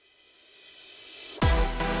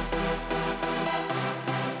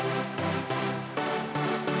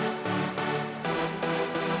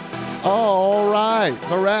All right,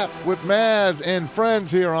 the wrap with Maz and Friends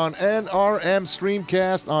here on NRM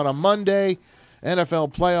Streamcast on a Monday.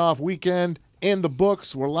 NFL Playoff Weekend in the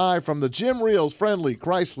books. We're live from the Jim Reels Friendly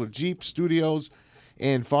Chrysler Jeep Studios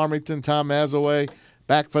in Farmington. Tom Mazaway,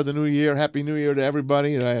 back for the new year. Happy New Year to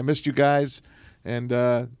everybody. I missed you guys, and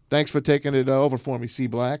thanks for taking it over for me, C.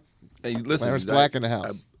 Black. Hey, listen, Clarence Black in the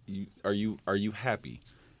house. Are you happy?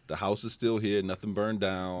 The house is still here. Nothing burned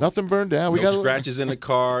down. Nothing burned down. No scratches in the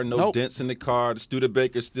car. No Nope. dents in the car. The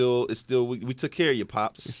Studebaker is still. We took care of you,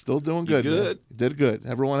 pops. You're still doing good. You good? Man. You did good.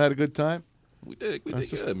 Everyone had a good time. We did good,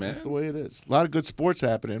 man. That's the way it is. A lot of good sports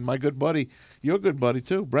happening. My good buddy, your good buddy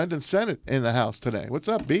too, Brendan Sennott in the house today. What's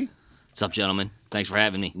up, B? What's up, gentlemen? Thanks for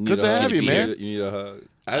having me. Good to have you, man. You need a hug.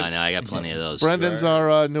 I know, I got plenty of those. Brendan's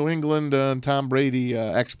our New England and Tom Brady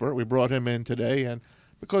expert. We brought him in today, and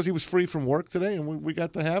because he was free from work today, and we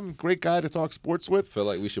got to have him. Great guy to talk sports with. Feel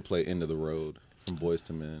like we should play End of the Road from Boys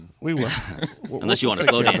to Men. We will. Unless you want to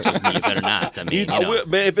slow dance with me, you better not. I mean, I will,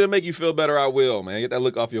 man. If it'll make you feel better, I will, man. Get that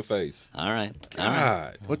look off your face. All right.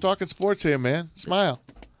 God. We're talking sports here, man. Smile.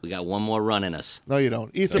 We got one more run in us. No, you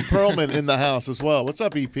don't. Ethan Perlman in the house as well. What's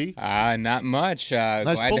up, EP? Not much.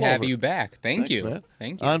 Glad to have you back. Thanks, you. Man.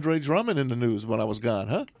 Thank you. Andre Drummond in the news when I was gone,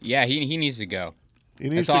 huh? Yeah, he needs to go.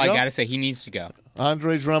 That's all I got to say. He needs to go.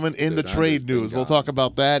 Andre Drummond in the Dude, trade Andre's news. been We'll gone. talk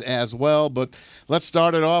about that as well. But let's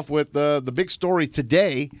start it off with the big story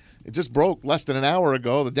today. It just broke less than an hour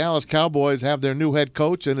ago. The Dallas Cowboys have their new head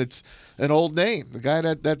coach, and it's an old name. The guy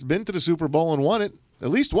that's been to the Super Bowl and won it at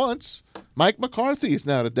least once. Mike McCarthy is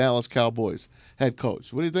now the Dallas Cowboys head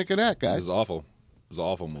coach. What do you think of that, This guys? is awful. This is an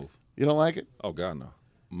awful move. You don't like it? Oh God, no.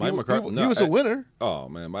 Mike McCarthy. He was a winner. Oh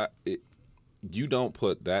man, you don't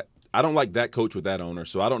put that. I don't like that coach with that owner,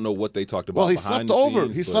 so I don't know what they talked about. Well, he behind slept the over.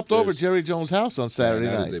 scenes, He but slept over there's- Jerry Jones' house on Saturday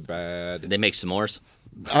man, night. That is a bad. Did they make s'mores?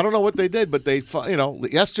 I don't know what they did, but they,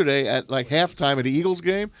 yesterday at like halftime of the Eagles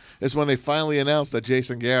game is when they finally announced that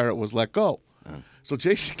Jason Garrett was let go. So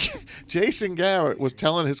Jason Garrett was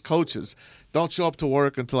telling his coaches, don't show up to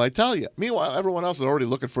work until I tell you. Meanwhile, everyone else is already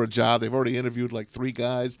looking for a job. They've already interviewed like 3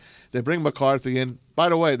 guys. They bring McCarthy in. By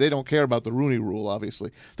the way, they don't care about the Rooney Rule,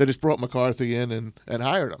 obviously. They just brought McCarthy in and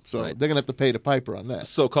hired him. So Right. they're going to have to pay the piper on that.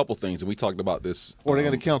 So a couple things, and we talked about this. Or they're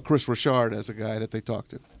going to count Chris Richard as a guy that they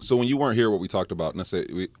talked to. So when you weren't here, what we talked about, and I said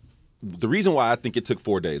the reason why I think it took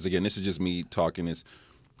 4 days. Again, this is just me talking. Is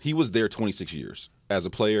he was there 26 years as a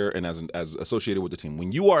player and as associated with the team.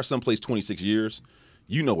 When you are someplace 26 years,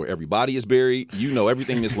 you know where everybody is buried. You know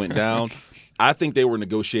everything that's went down. I think they were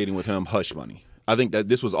negotiating with him hush money. I think that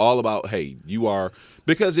this was all about, hey, you are –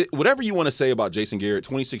 because whatever you want to say about Jason Garrett,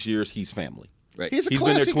 26 years, he's family. Right. He's He's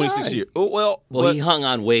been there classy 26 guy. years. Oh, Well, but, he hung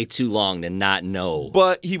on way too long to not know.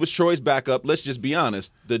 but he was Troy's backup. Let's just be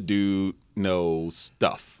honest. The dude knows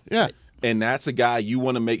stuff. Yeah. And that's a guy you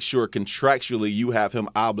want to make sure contractually you have him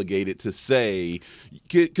obligated to say,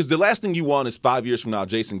 because the last thing you want is 5 years from now,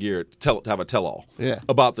 Jason Garrett to have a tell-all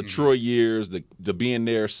about the Troy years, the being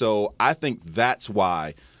there. So I think that's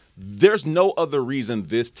why there's no other reason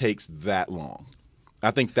this takes that long.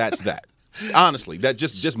 I think that's that. Honestly, that's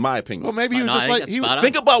just my opinion. Well, maybe he was No, I just think like that's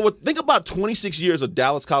spot on. Think about 26 years of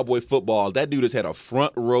Dallas Cowboy football. That dude has had a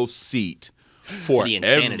front row seat for the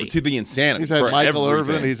insanity. to the insanity. He's had for Michael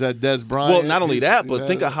everything. Irvin. He's had Des Bryant. Well, not only He's that, but had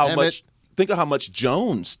think of how Emmett. much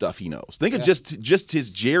Jones stuff he knows. Think of just his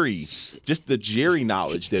the Jerry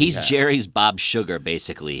knowledge that He's he has. Jerry's Bob Sugar,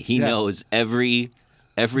 basically. He Yeah. knows every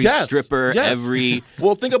Yes, stripper, yes. every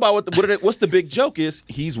Well, think about what's the big joke is.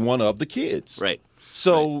 He's one of the kids, right.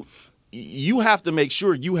 So you have to make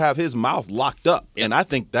sure you have his mouth locked up, and I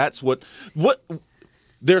think that's what.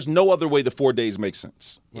 There's no other way the 4 days make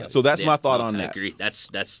sense. So that's my thought on I that. agree.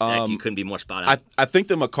 That's you couldn't be more spot on. I think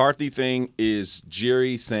the McCarthy thing is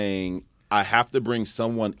Jerry saying, I have to bring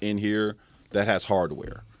someone in here that has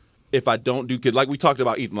hardware. If I don't do good, like we talked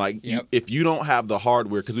about, Ethan, if you don't have the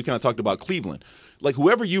hardware, because we kind of talked about Cleveland, like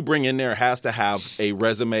whoever you bring in there has to have a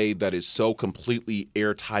resume that is so completely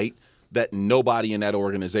airtight that nobody in that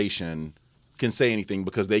organization can say anything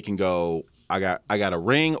because they can go, I got a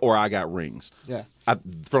ring or I got rings. Yeah.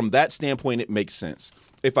 From that standpoint, it makes sense.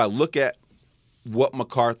 If I look at what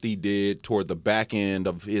McCarthy did toward the back end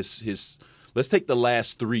of his let's take the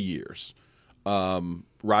last 3 years.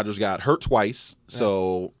 Rodgers got hurt twice,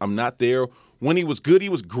 so I'm not there. When he was good, he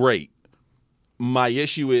was great. My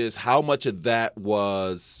issue is how much of that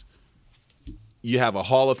was you have a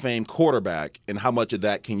Hall of Fame quarterback, and how much of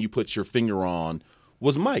that can you put your finger on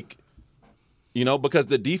was Mike. Because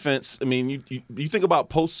the defense, I mean, you think about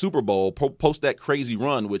post Super Bowl, post that crazy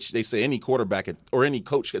run, which they say any quarterback or any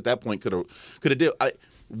coach at that point could have did.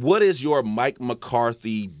 What is your Mike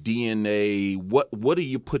McCarthy DNA? What do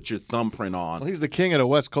you put your thumbprint on? Well, he's the king of the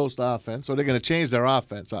West Coast offense, so they're going to change their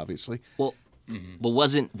offense, obviously. Well, but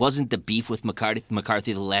wasn't the beef with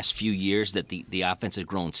McCarthy the last few years that the offense had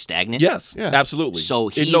grown stagnant? Yes, absolutely. So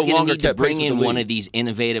he's going to need to bring in one of these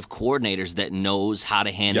innovative coordinators that knows how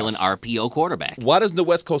to handle an RPO quarterback. Why doesn't the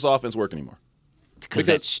West Coast offense work anymore? Because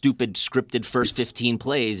that stupid scripted first 15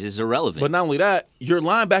 plays is irrelevant. But not only that, your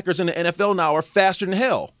linebackers in the NFL now are faster than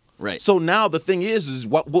hell. Right. So now the thing is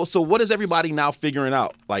what is everybody now figuring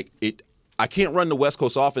out? I can't run the West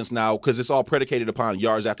Coast offense now because it's all predicated upon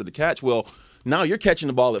yards after the catch. Well, now you're catching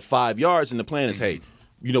the ball at 5 yards, and the plan is, hey,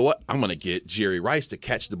 you know what? I'm going to get Jerry Rice to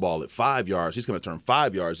catch the ball at 5 yards. He's going to turn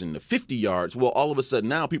 5 yards into 50 yards. Well, all of a sudden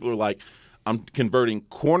now people are like, I'm converting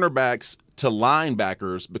cornerbacks to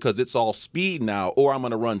linebackers because it's all speed now, or I'm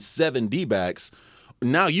going to run 7 D-backs.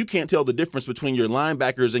 Now you can't tell the difference between your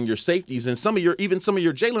linebackers and your safeties, and some of your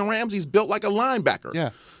Jalen Ramsey's built like a linebacker. Yeah.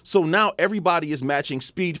 So now everybody is matching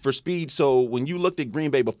speed for speed. So when you looked at Green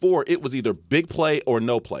Bay before, it was either big play or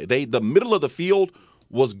no play. The middle of the field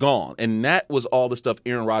was gone, and that was all the stuff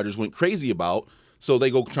Aaron Rodgers went crazy about. So they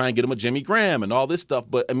go try and get him a Jimmy Graham and all this stuff.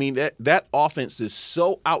 But I mean that offense is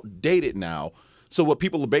so outdated now. So what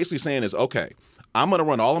people are basically saying is, okay, I'm going to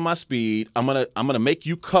run all of my speed. I'm going to make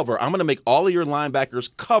you cover. I'm going to make all of your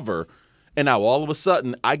linebackers cover. And now all of a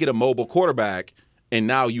sudden I get a mobile quarterback, and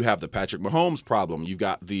now you have the Patrick Mahomes problem. You've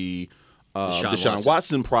got the Deshaun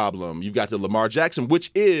Watson problem. You've got the Lamar Jackson,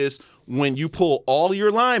 which is when you pull all of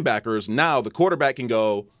your linebackers, now the quarterback can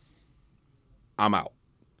go, I'm out.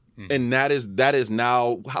 Mm-hmm. And that is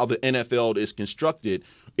now how the NFL is constructed.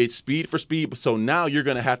 It's speed for speed. So now you're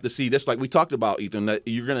going to have to see this, like we talked about, Ethan, that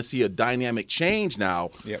you're going to see a dynamic change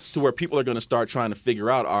now to where people are going to start trying to figure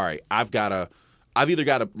out, all right, I've either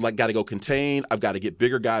got to go contain, I've got to get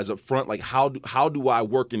bigger guys up front. Like how do I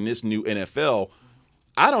work in this new NFL?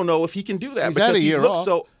 I don't know if he can do that. He's had a year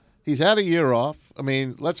off. He's had a year off. I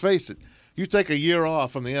mean, let's face it. You take a year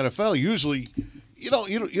off from the NFL, usually you don't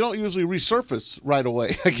usually resurface right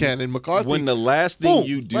away again. In McCarthy, when the last thing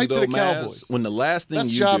you do, right though, to the Maz, Cowboys. When the last thing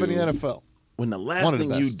best you job do, in the NFL. When the last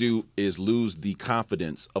thing you do is lose the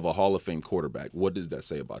confidence of a Hall of Fame quarterback, what does that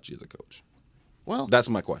say about you as a coach? Well, that's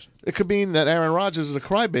my question. It could mean that Aaron Rodgers is a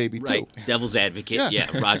crybaby, too. Right, devil's advocate.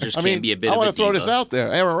 Yeah, Rodgers can be a bit I of a want to throw diva. this out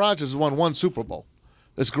there. Aaron Rodgers has won 1 Super Bowl.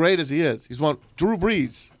 As great as he is. He's won. Drew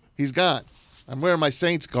Brees, he's gone. I'm wearing my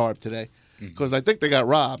Saints garb today because I think they got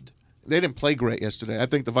robbed. They didn't play great yesterday. I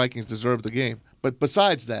think the Vikings deserved the game. But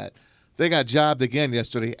besides that, they got jobbed again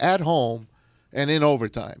yesterday at home and in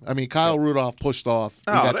overtime. I mean, Kyle Rudolph pushed off.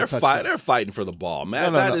 They're fighting for the ball,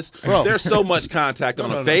 man. No. There's so much contact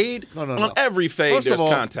on a fade. On every fade, there's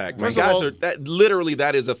contact. Man,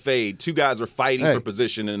 that is a fade. 2 guys are fighting for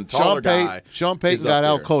position, and the taller guy. Sean Payton got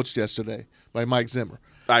out-coached yesterday by Mike Zimmer.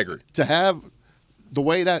 I agree. To have the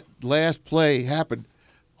way that last play happened,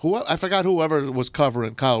 I forgot whoever was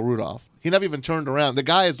covering Kyle Rudolph. He never even turned around. The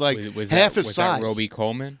guy is like half his size. Was that Roby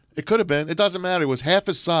Coleman? It could have been. It doesn't matter. It was half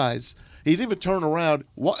his size. He didn't even turn around.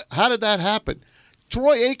 How did that happen?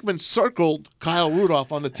 Troy Aikman circled Kyle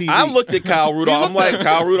Rudolph on the TV. I looked at Kyle Rudolph. I'm like,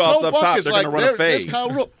 Kyle Rudolph's up top. They're going to run a fade. Kyle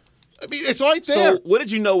Rudolph. I mean, it's right there. So what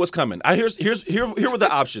did you know was coming? Here were the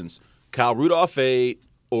options: Kyle Rudolph fade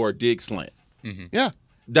or dig slant. Mm-hmm. Yeah.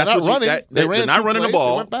 That's they're what not running. they're not running the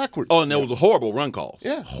ball. They went backwards. Oh, and there was a horrible run calls.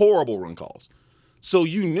 Yeah. Horrible run calls. So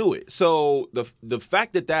you knew it. So the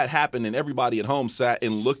fact that happened and everybody at home sat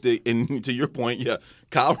and looked at, and to your point,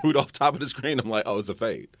 Kyle Rudolph top of the screen, I'm like, oh, it's a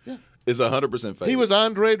fade. Yeah. It's 100% fade. He was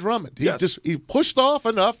Andre Drummond. He pushed off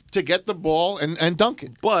enough to get the ball and dunk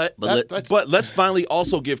it. But let's finally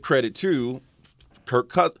also give credit to Kirk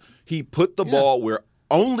Cousins. He put the ball where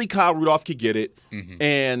only Kyle Rudolph could get it,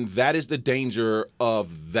 and that is the danger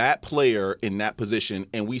of that player in that position.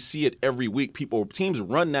 And we see it every week. Teams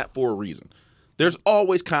run that for a reason. There's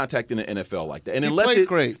always contact in the NFL like that. And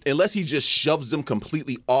unless he just shoves them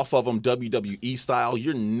completely off of them WWE style,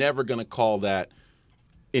 you're never going to call that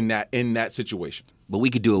in that situation. But we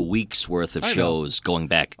could do a week's worth of shows going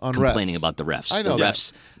back complaining about the refs. I know the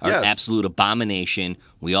refs are an absolute abomination.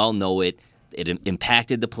 We all know it. It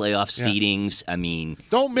impacted the playoff seedings. I mean,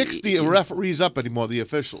 don't mix the referees up anymore, the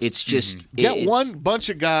officials. It's just get one bunch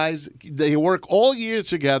of guys. They work all year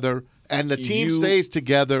together, and the team stays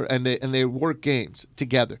together, and they work games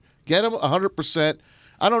together. Get them 100%.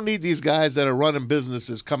 I don't need these guys that are running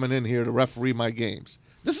businesses coming in here to referee my games.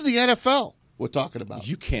 This is the NFL we're talking about.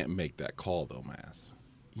 You can't make that call, though, Maz.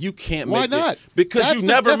 You can't Why make not? it. Because That's you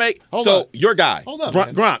never make. So, your guy, Hold on,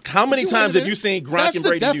 man. Gronk, how many times have you seen Gronk and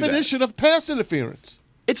Brady do that? That's the definition of pass interference.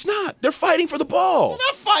 It's not. They're fighting for the ball. They're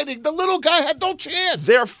not fighting. The little guy had no chance.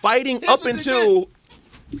 They're fighting up until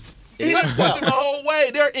he was Touchdown. pushing the whole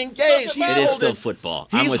way. They're engaged. It is still football.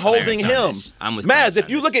 He's holding him. I'm with Maz. Clarence If on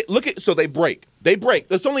you this. look at, so they break.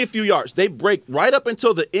 It's only a few yards. They break right up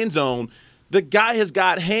until the end zone. The guy has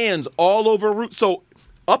got hands all over route. So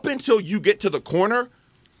up until you get to the corner,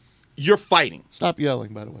 you're fighting. Stop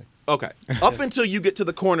yelling, by the way. Okay. Up until you get to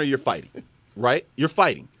the corner, you're fighting. Right? You're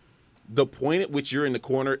fighting. The point at which you're in the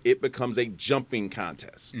corner, it becomes a jumping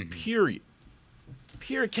contest. Period.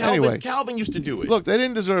 Calvin used to do it. Look, they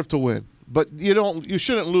didn't deserve to win, but you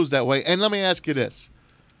shouldn't lose that way. And let me ask you this.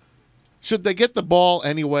 Should they get the ball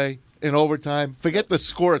anyway in overtime? Forget the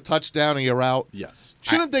score a touchdown and you're out. Yes.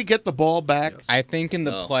 Shouldn't they get the ball back? Yes. I think in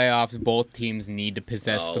the playoffs, both teams need to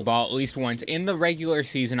possess the ball at least once. In the regular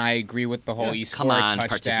season, I agree with the whole East. Come on, touchdown.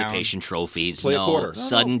 participation trophies. Play a quarter.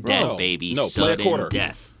 Sudden death, No. baby. No, play a Sudden quarter.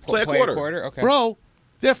 death. Play a quarter. Okay. Bro,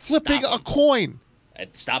 they're flipping Stop a 'em. coin.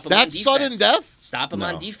 Stop him That's on defense. sudden death? Stop him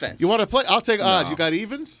on defense. You want to play? I'll take odds. You got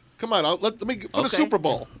evens? Come on, let me for the Super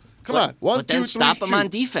Bowl. Come on, 1, But then 2, 3, stop him on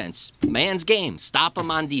shoot. defense. Man's game. Stop him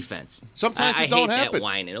on defense. Sometimes I it don't hate happen. that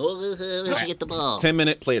whining. We should get the ball.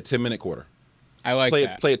 Play a 10-minute quarter. I like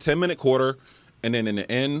that. Play a 10-minute quarter, and then in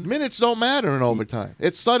the end. Minutes don't matter in overtime.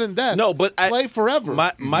 It's sudden death. No, but play forever.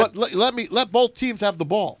 But let both teams have the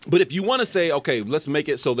ball. But if you want to say, okay, let's make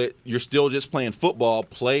it so that you're still just playing football,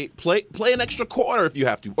 play an extra quarter if you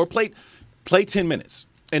have to, or play 10 minutes,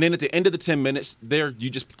 and then at the end of the 10 minutes,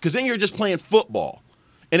 because then you're just playing football.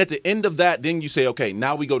 And at the end of that, then you say, okay,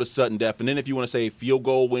 now we go to sudden death. And then if you want to say field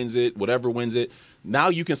goal wins it, whatever wins it, now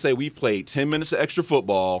you can say we've played 10 minutes of extra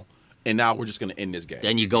football, and now we're just going to end this game.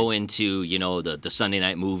 Then you go into, the Sunday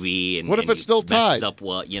night movie. And what if it's still messes tied? up,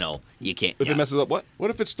 you can't. If it messes up what? What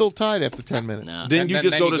if it's still tied after 10 minutes? No. Then you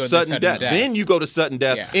just go to sudden death. Then you go to sudden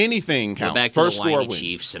death. Yeah. Anything counts. We're back to First the score whiny wins.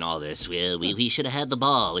 Chiefs and all this. We should have had the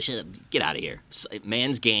ball. We should get out of here.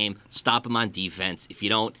 Man's game. Stop him on defense. If you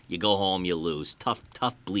don't, you go home. You lose. Tough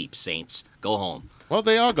bleep, Saints. Go home. Well,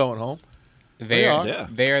 they are going home. They are. Yeah.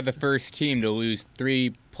 They are the first team to lose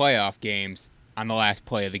 3 playoff games on the last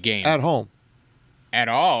play of the game At home. at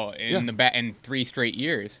all in 3 straight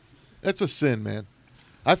years. That's a sin, man.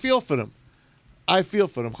 I feel for them.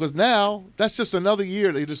 Because now that's just another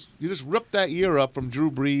year. You just ripped that year up from Drew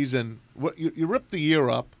Brees, and you ripped the year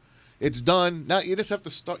up. It's done. Now you just have to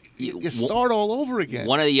start. You start all over again.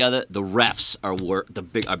 One or the other. The refs are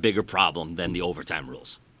a bigger problem than the overtime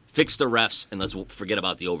rules. Fix the refs and let's forget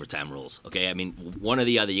about the overtime rules. Okay, I mean one or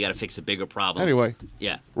the other. You got to fix a bigger problem. Anyway,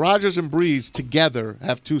 yeah. Rodgers and Brees together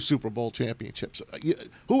have 2 Super Bowl championships.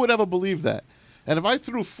 Who would ever believe that? And if I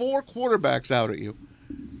threw 4 quarterbacks out at you,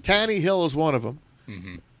 Tannehill is one of them.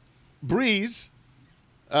 Mm-hmm. Brees,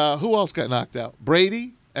 who else got knocked out?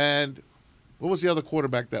 Brady, and what was the other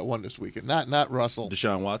quarterback that won this weekend? Not Russell.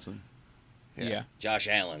 Deshaun Watson. Yeah. Josh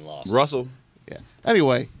Allen lost. Russell. Yeah.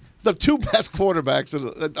 Anyway, the 2 best quarterbacks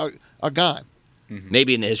are gone. Mm-hmm.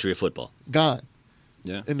 Maybe in the history of football. Gone.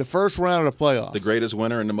 Yeah. In the first round of the playoffs. The greatest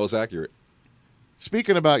winner and the most accurate.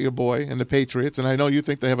 Speaking about your boy and the Patriots, and I know you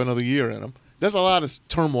think they have another year in them, there's a lot of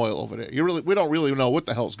turmoil over there. We don't really know what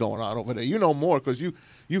the hell's going on over there. You know more because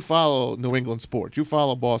you follow New England sports. You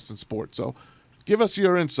follow Boston sports. So give us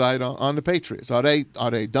your insight on the Patriots. Are they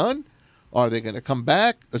done? Are they going to come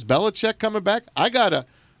back? Is Belichick coming back? I got a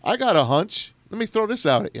hunch. Let me throw this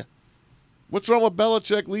out at you. What's wrong with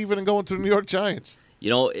Belichick leaving and going to the New York Giants?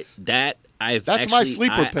 That's my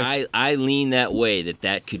sleeper pick. I lean that way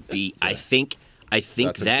that could be. Yeah. I think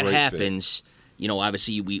that happens. Fit.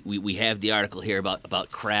 Obviously we have the article here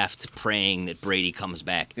about Kraft praying that Brady comes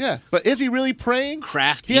back. Yeah, but is he really praying?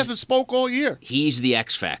 Kraft. He hasn't spoke all year. He's the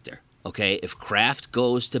X factor. Okay, if Kraft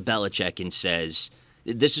goes to Belichick and says,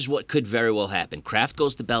 this is what could very well happen. Kraft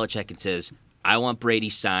goes to Belichick and says, I want Brady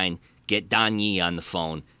signed. Get Don Yee on the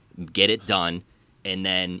phone. Get it done. And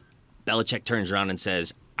then Belichick turns around and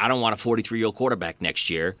says, I don't want a 43-year-old quarterback next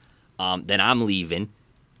year. Then I'm leaving.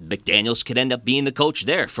 McDaniels could end up being the coach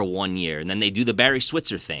there for 1 year, and then they do the Barry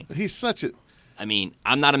Switzer thing. He's such a... I mean,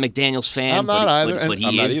 I'm not a McDaniels fan. I'm not either. But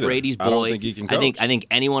he is Brady's boy. I don't think he can coach. I think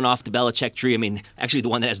anyone off the Belichick tree. I mean, actually, the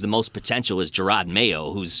one that has the most potential is Gerard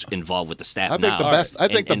Mayo, who's involved with the staff now. I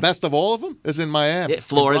think the best of all of them is in Miami.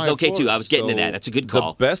 Flores okay too. I was getting to that. That's a good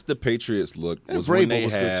call. The best the Patriots looked was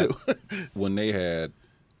when they had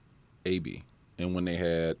AB and when they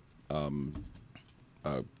had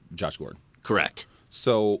Josh Gordon. Correct.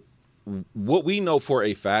 So what we know for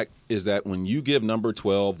a fact is that when you give number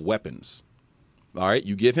 12 weapons, all right,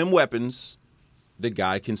 you give him weapons, the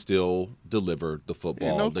guy can still deliver the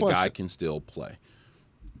football. No the question. guy can still play.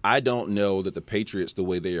 I don't know that the Patriots, the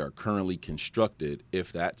way they are currently constructed,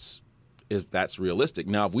 if that's realistic.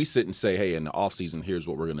 Now, if we sit and say, hey, in the offseason, here's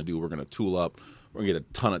what we're going to do. We're going to tool up. We're going to get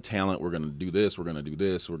a ton of talent. We're going to do this. We're going to do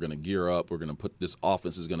this. We're going to gear up. We're going to put this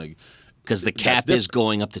offense is going to – because the cap is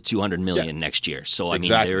going up to $200 million next year. So, I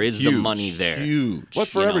mean, there is the money there. Huge. But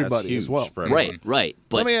for everybody as well. Right.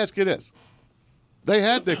 But let me ask you this. They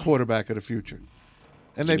had their quarterback of the future,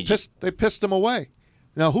 and they pissed him away.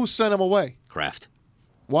 Now, who sent him away? Kraft.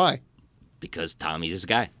 Why? Because Tommy's his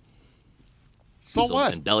guy. So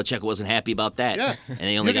what? And Belichick wasn't happy about that. Yeah. And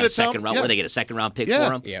they only got a second round. Where they get a second round pick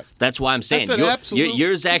for him? Yep. That's why I'm saying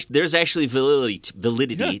there's actually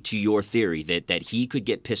validity to your theory that he could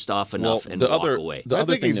get pissed off enough and walk away. I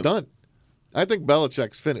think he's done. I think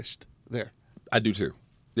Belichick's finished there. I do too.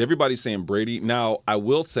 Everybody's saying Brady. Now, I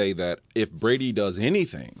will say that if Brady does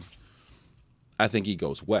anything, I think he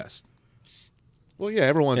goes west. Well, yeah,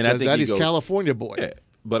 everyone says that. He's California boy. Yeah,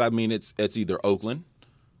 but I mean, it's either Oakland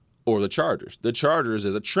or the Chargers. The Chargers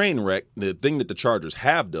is a train wreck. The thing that the Chargers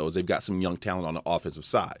have, though, is they've got some young talent on the offensive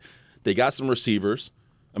side. They got some receivers.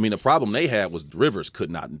 I mean, the problem they had was Rivers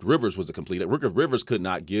was a complete. Rivers could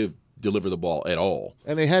not deliver the ball at all.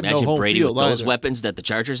 And they had Imagine no home Brady field with those either. weapons that the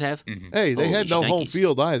Chargers have. Mm-hmm. Hey, they had no home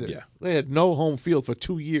field either. Yeah. They had no home field for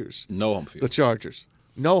 2 years. No home field. The Chargers.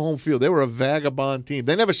 No home field. They were a vagabond team.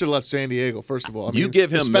 They never should have left San Diego, first of all. I mean, you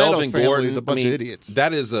give him Spanos Melvin family Gordon. is a bunch of idiots.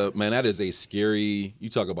 That is a scary. You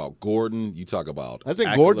talk about Gordon. You talk about. I think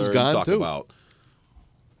Ackler, Gordon's gone, you talk too. About.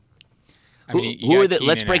 Who are the?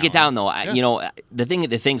 Let's break it down, though.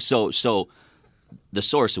 The thing. So the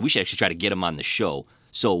source. So we should actually try to get him on the show.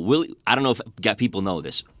 So I don't know if people know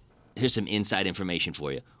this. Here's some inside information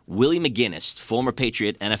for you. Willie McGinnis, former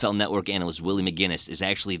Patriot NFL Network analyst Willie McGinnis, is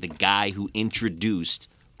actually the guy who introduced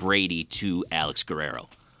Brady to Alex Guerrero.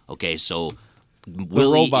 Okay, so the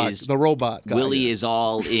robot guy. Willie is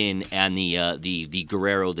all in on the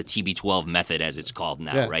Guerrero, the TB12 method, as it's called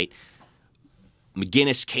now, right?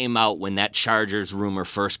 McGinnis came out when that Chargers rumor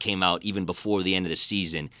first came out, even before the end of the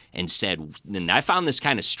season, and said, and I found this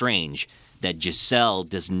kind of strange, that Giselle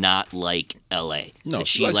does not like L.A. No, that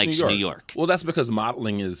she likes New York. Well, that's because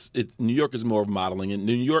New York is more of modeling, and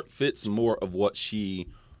New York fits more of what she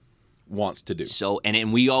wants to do. So,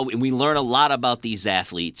 and we learn a lot about these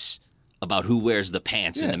athletes, about who wears the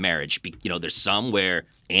pants in the marriage. There's some where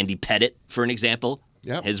Andy Pettit, for an example,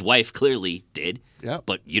 his wife clearly did. Yep.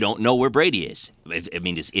 But you don't know where Brady is.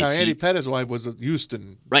 Andy Pettit's wife was at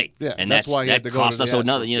Houston. Right. Yeah, and that's why he had to go cost to us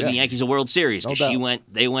another. The Yankees a World Series because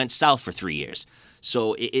they went south for 3 years.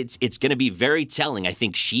 So it's going to be very telling. I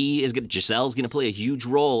think Giselle's going to play a huge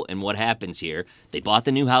role in what happens here. They bought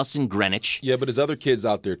the new house in Greenwich. Yeah, but there's other kids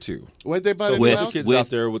out there too. Where'd they buy the new house? Kids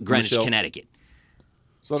out there with Greenwich, Michelle. Connecticut.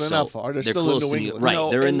 So they're not far. They're still close in New to England.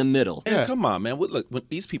 Right, they're in the middle. And come on, man. Look, when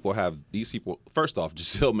these people, first off,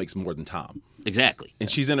 Giselle makes more than Tom. Exactly. And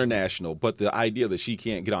she's international, but the idea that she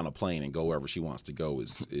can't get on a plane and go wherever she wants to go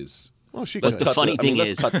is well, but the funny thing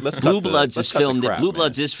is, Blue Bloods is filmed. Blue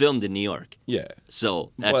Bloods is filmed in New York. Yeah.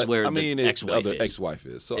 So that's where the ex-wife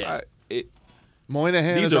is. So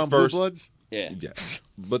Moynihan is on Blue Bloods. Yeah. Yes.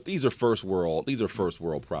 But these are first world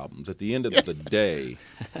problems. At the end of the day,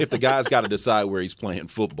 if the guy's got to decide where he's playing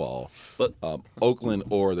football, Oakland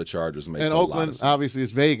or the Chargers makes a lot of sense. And Oakland obviously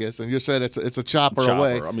is Vegas, and you said it's a chopper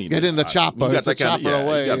away. I mean, get in the chopper. It's a chopper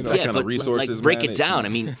away. You got that kind of resources. Break it down. I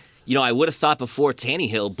mean, I would have thought before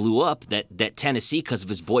Tannehill blew up that Tennessee, because of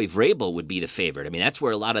his boy Vrabel, would be the favorite. I mean, that's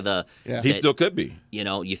where a lot of the he still could be.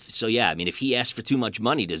 I mean, if he asked for too much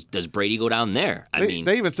money, does Brady go down there?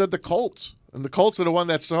 They even said the Colts. And the Colts are the one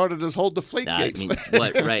that started this whole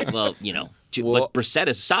Deflategate. Right. Well, but Brissett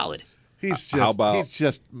is solid. He's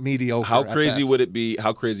just mediocre. How crazy would it be?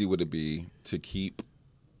 How crazy would it be to keep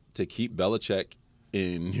Belichick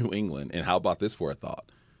in New England? And how about this for a thought?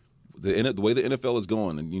 The way the NFL is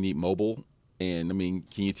going, and you need mobile. And I mean,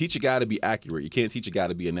 can you teach a guy to be accurate? You can't teach a guy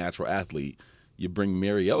to be a natural athlete. You bring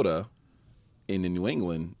Mariota into New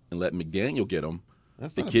England and let McDaniel get him.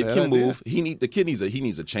 The kid can move. The kid needs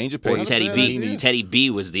a change of pace. Or Teddy B. Teddy B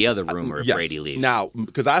was the other rumor if Brady leaves. Now,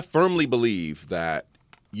 because I firmly believe that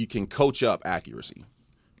you can coach up accuracy.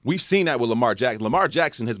 We've seen that with Lamar Jackson. Lamar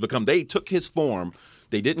Jackson has become. They took his form.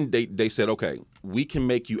 They said, okay, we can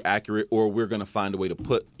make you accurate, or we're going to find a way to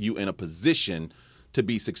put you in a position to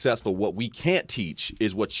be successful. What we can't teach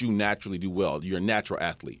is what you naturally do well. You're a natural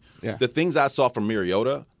athlete. Yeah. The things I saw from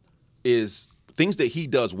Mariota is things that he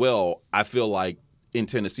does well. I feel like in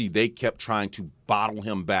Tennessee, they kept trying to bottle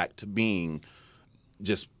him back to being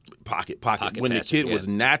just pocket. When the kid was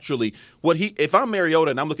naturally if I'm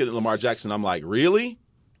Mariota and I'm looking at Lamar Jackson, I'm like, really?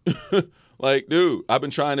 Like, dude, I've been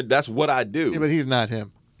trying to. That's what I do. Yeah, but he's not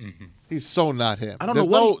him. Mm-hmm. He's so not him. I don't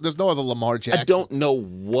know there's no other Lamar Jackson. I don't know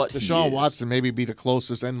what Deshaun Watson maybe be the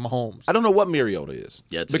closest, and Mahomes. I don't know what Mariota is.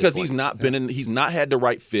 Yeah, because he's not been he's not had the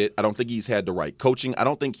right fit. I don't think he's had the right coaching. I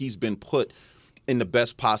don't think he's been put in the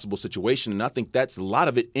best possible situation. And I think that's a lot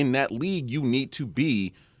of it in that league. You need to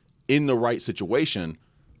be in the right situation.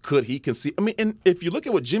 Could he concede? I mean, and if you look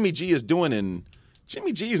at what Jimmy G is doing, and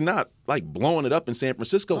Jimmy G is not like blowing it up in San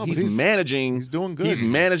Francisco. No, he's managing. He's doing good. He's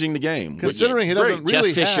managing the game. Considering he doesn't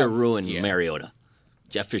really Jeff Fisher ruined Mariota.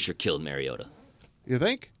 Jeff Fisher killed Mariota. You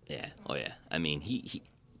think? Yeah. Oh yeah. I mean, he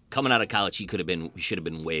coming out of college, he should have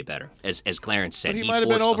been way better. As Clarence said, he might have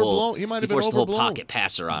been overblown. He might have been forced the overblown. whole pocket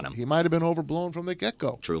passer on him. He might have been overblown from the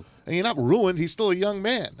get-go. True. And you're not ruined. He's still a young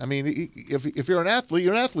man. I mean, if you're an athlete,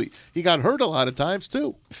 you're an athlete. He got hurt a lot of times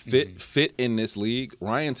too. Fit in this league.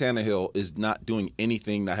 Ryan Tannehill is not doing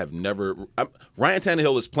anything that I have never. Ryan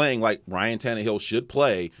Tannehill is playing like Ryan Tannehill should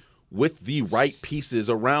play with the right pieces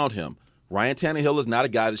around him. Ryan Tannehill is not a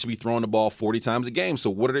guy that should be throwing the ball 40 times a game. So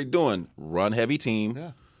what are they doing? Run heavy team.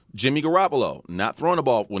 Yeah. Jimmy Garoppolo not throwing the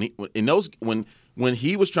ball when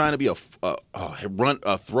he was trying to be a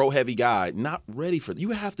throw heavy guy, not ready for. You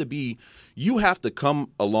have to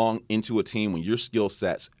come along into a team when your skill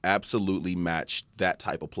sets absolutely match that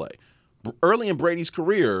type of play. Early in Brady's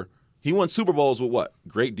career, he won Super Bowls with what?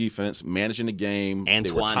 Great defense, managing the game. Antoine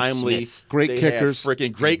they were timely. Smith. Great kickers.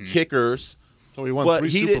 Freaking great kickers. So he won but 3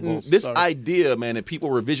 he Super didn't. Bowls. This idea, man, that people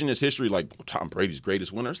revisionist history, like Tom Brady's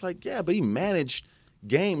greatest winner. It's like, yeah, but he managed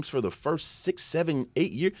games for the first 6, 7,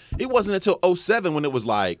 8 years. It wasn't until 2007 when it was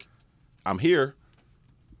like, I'm here.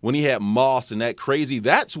 When he had Moss and that crazy,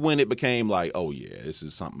 that's when it became like, oh yeah, this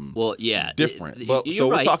is something different.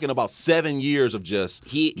 We're talking about 7 years of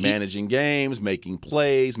just managing games, making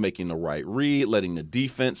plays, making the right read, letting the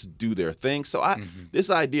defense do their thing. So this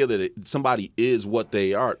idea that somebody is what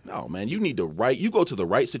they are, no man, you go to the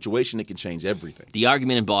right situation, it can change everything. The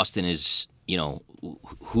argument in Boston is,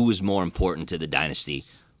 who is more important to the dynasty,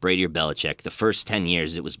 Brady or Belichick? The first 10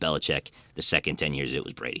 years it was Belichick. The second 10 years it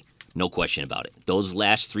was Brady. No question about it. Those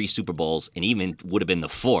last 3 Super Bowls, and even would have been the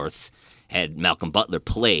 4th, had Malcolm Butler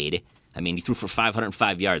played. I mean, he threw for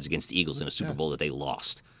 505 yards against the Eagles in a Super Bowl that they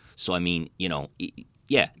lost. So, I mean,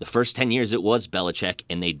 the first 10 years it was Belichick,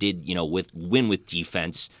 and they did, win with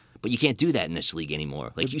defense. But you can't do that in this league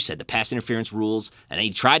anymore. Like you said, the pass interference rules, and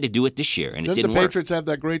he tried to do it this year, and it didn't work. Didn't the Patriots have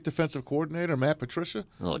that great defensive coordinator, Matt Patricia?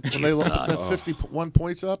 Oh, when they lost that 51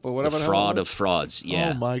 points up or whatever. The fraud of frauds,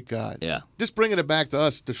 yeah. Oh, my God. Yeah. Just bringing it back to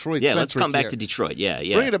us, Detroit. Yeah, let's come back to Detroit. Yeah.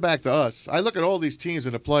 Bringing it back to us. I look at all these teams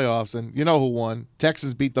in the playoffs, and you know who won?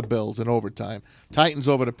 Texans beat the Bills in overtime. Titans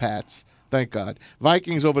over the Pats. Thank God.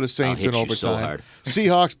 Vikings over the Saints in overtime. So hard.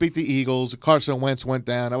 Seahawks beat the Eagles. Carson Wentz went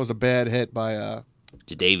down. That was a bad hit by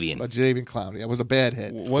Jadeveon Clowney. It was a bad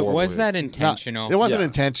hit. Was that intentional? It wasn't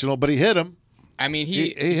intentional, but he hit him. I mean,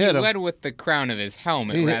 he led with the crown of his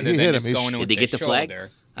helmet rather than just going with Did he get the flag?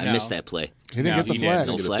 shoulder. I missed that play. He didn't get the flag.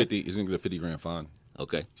 He's going to get a $50,000 fine.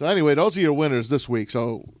 Okay. So anyway, those are your winners this week.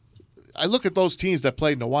 So I look at those teams that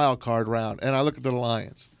played in the wild card round, and I look at the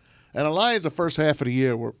Lions. And the Lions, the first half of the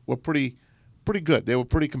year, were pretty good. They were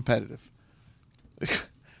pretty competitive.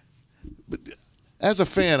 But as a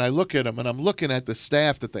fan, I look at them, and I'm looking at the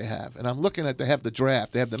staff that they have, and I'm looking at they have the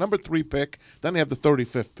draft. They have the number 3 pick, then they have the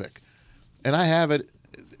 35th pick. And I have it.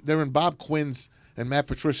 They're in Bob Quinn's and Matt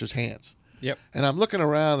Patricia's hands. Yep. And I'm looking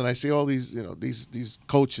around, and I see all these, these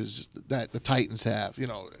coaches that the Titans have.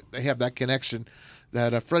 They have that connection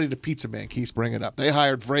that Freddie the Pizza Man keeps bringing up. They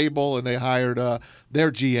hired Vrabel, and they hired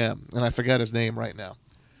their GM, and I forget his name right now.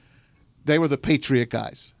 They were the Patriot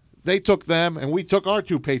guys. They took them, and we took our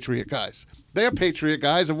 2 Patriot guys. Their Patriot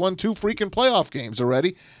guys have won 2 freaking playoff games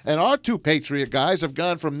already, and our 2 Patriot guys have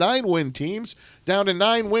gone from 9-win teams down to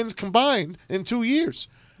 9 wins combined in 2 years.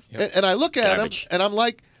 Yep. And I look at them, and I'm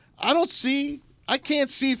like, I can't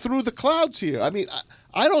see through the clouds here. I mean,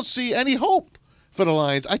 I don't see any hope for the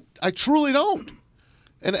Lions. I truly don't.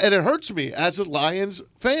 And it hurts me as a Lions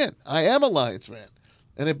fan. I am a Lions fan.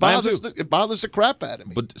 And it bothers the crap out of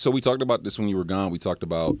me. But so we talked about this when you were gone. We talked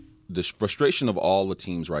about the frustration of all the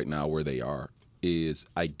teams right now where they are is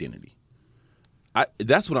identity.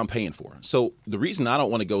 That's what I'm paying for. So the reason I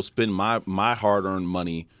don't want to go spend my hard-earned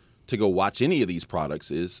money to go watch any of these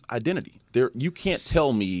products is identity. You can't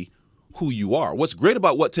tell me who you are. What's great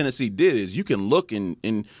about what Tennessee did is you can look and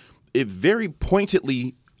it very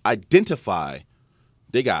pointedly identify.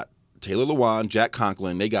 They got Taylor Lewan, Jack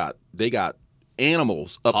Conklin. They got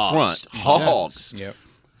animals up front, hogs. Yep.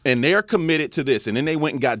 And they're committed to this. And then they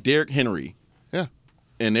went and got Derrick Henry. Yeah.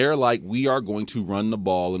 And they're like, we are going to run the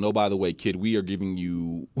ball. And oh, by the way, kid, we are giving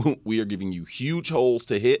you huge holes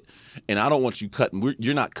to hit. And I don't want you cutting.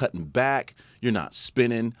 You're not cutting back. You're not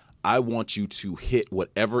spinning. I want you to hit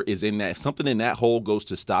whatever is in that. If something in that hole goes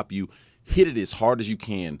to stop you, hit it as hard as you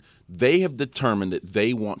can. They have determined that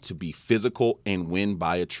they want to be physical and win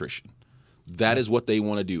by attrition. That is what they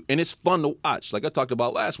want to do. And it's fun to watch. Like I talked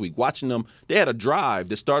about last week, watching them, they had a drive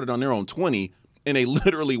that started on their own 20, and they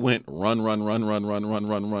literally went run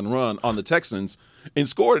on the Texans and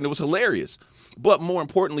scored, and it was hilarious. But more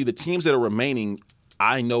importantly, the teams that are remaining,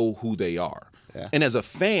 I know who they are. Yeah. And as a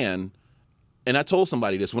fan, and I told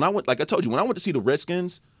somebody this, when I went to see the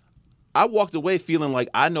Redskins, I walked away feeling like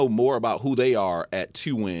I know more about who they are at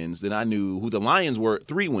 2 wins than I knew who the Lions were at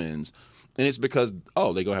 3 wins. And it's because,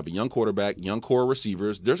 they're going to have a young quarterback, young core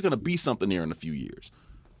receivers. There's going to be something there in a few years.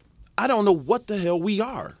 I don't know what the hell we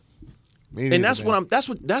are. And that's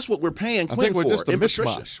what we're paying Quinn for. I think we're just a Patricia.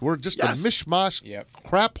 mishmash. We're just a mishmash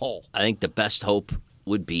crap hole. I think the best hope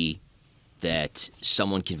would be that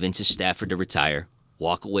someone convinces Stafford to retire,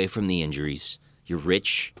 walk away from the injuries. You're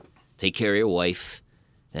rich, take care of your wife,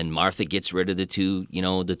 and Martha gets rid of the two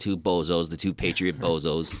bozos, the 2 Patriot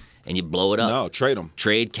bozos. And you blow it up. No, trade them.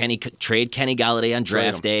 Trade Kenny Galladay on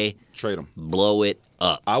draft day. Trade them. Blow it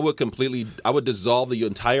up. I would dissolve the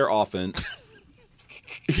entire offense.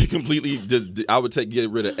 I would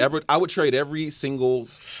get rid of I would trade every single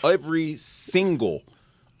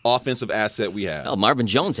offensive asset we have. Oh, Marvin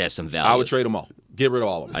Jones has some value. I would trade them all. Get rid of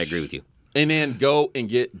all of them. I agree with you. And then go and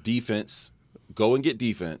get defense. Go and get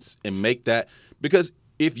defense and make that, because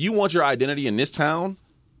if you want your identity in this town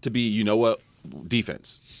to be,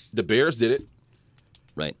 defense. The Bears did it.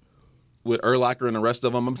 Right. With Urlacher and the rest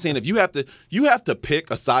of them. I'm saying if you have to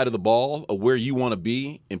pick a side of the ball of where you want to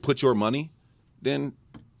be and put your money, then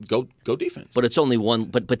go defense. But it's only one.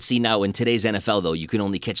 But see, now in today's NFL though, you can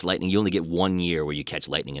only catch lightning. You only get 1 year where you catch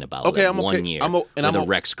lightning in a bottle. Okay, I'm okay. 1 year. With a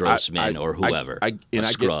Rex Grossman or whoever. A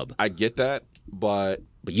scrub. I get that, but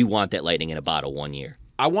you want that lightning in a bottle 1 year.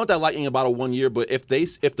 I want that lightning in a bottle 1 year. But if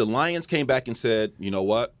the Lions came back and said, you know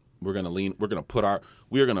what? We are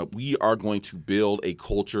going to build a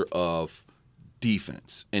culture of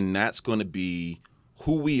defense, and that's going to be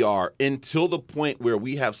who we are until the point where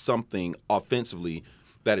we have something offensively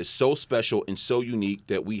that is so special and so unique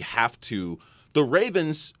that we have to. The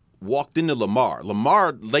Ravens walked into Lamar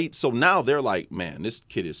late, so now they're like, man, this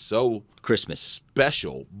kid is so Christmas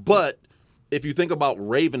special. But if you think about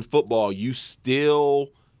Raven football, you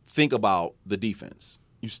still think about the defense.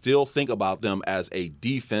 You still think about them as a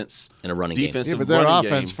defense and a running game. Yeah, but they're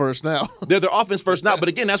offense first now. They're their offense first now. But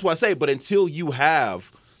again, that's why I say, but until you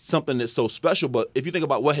have something that's so special, but if you think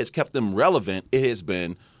about what has kept them relevant, it has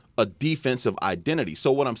been a defensive identity.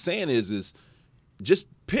 So what I'm saying is just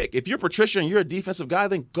pick. If you're Patricia and you're a defensive guy,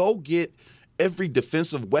 then go get every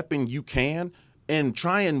defensive weapon you can and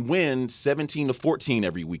try and win 17-14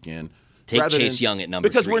 every weekend. Take Chase Young at number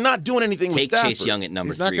 3. Because we're not doing anything with Stafford. Take Chase Young at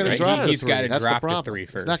number 3. He's not going to drop the 3. He's got to That's drop the the 3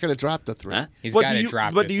 first. He's not going to drop the 3. Huh? He's got to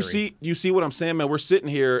drop the 3. But do you see what I'm saying, man? We're sitting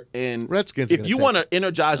here, and Redskins if you want to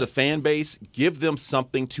energize a fan base, give them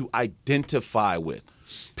something to identify with.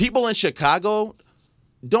 People in Chicago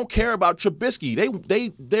don't care about Trubisky.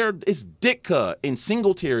 It's Ditka and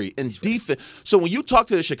Singletary and defense. So when you talk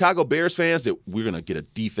to the Chicago Bears fans that we're going to get a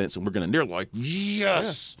defense and they're like,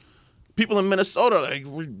 yes. Yeah. People in Minnesota, like,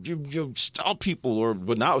 you stop people,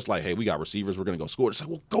 but now it's like, hey, we got receivers, we're going to go score. It's like,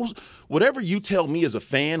 well, go, whatever you tell me as a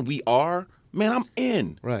fan we are, man, I'm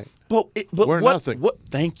in. Right. But we're nothing.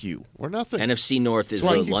 Thank you. We're nothing. NFC North is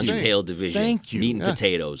the lunch pail division. Thank you. Meat and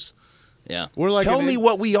potatoes. Yeah. We're like tell me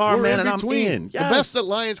what we are, man, and I'm in. Yes. The best that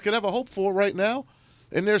Lions could ever hope for right now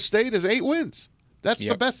in their state is 8 wins. That's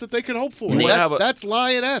the best that they can hope for. That's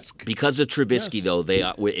Lion-esque. Because of Trubisky, though, they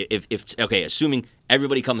are. Assuming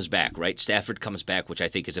everybody comes back, right? Stafford comes back, which I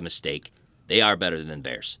think is a mistake. They are better than the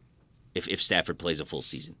Bears. If Stafford plays a full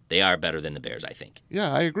season, they are better than the Bears, I think.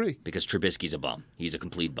 Yeah, I agree. Because Trubisky's a bum. He's a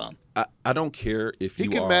complete bum. I don't care if he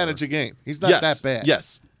can manage a game. He's not that bad.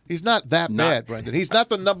 Yes. He's not that bad, Brendan. He's not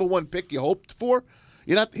the number 1 pick you hoped for.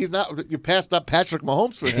 You passed up Patrick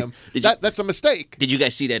Mahomes for him. That's a mistake. Did you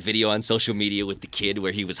guys see that video on social media with the kid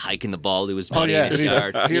where he was hiking the ball to his buddy in his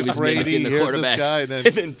yard? Here's he was Brady, the here's quarterbacks. This guy, and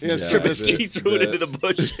then Trubisky threw it into the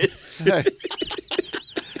bushes.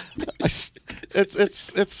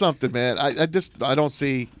 It's something, man. I don't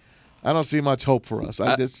see much hope for us.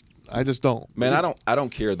 I just don't. Man, I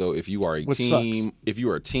don't care though if you are a team, sucks. If you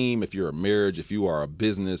are a team, if you're a marriage, if you are a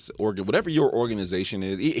business whatever your organization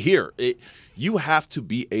is. You have to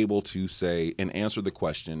be able to say and answer the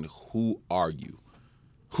question, who are you?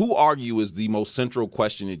 who argue is the most central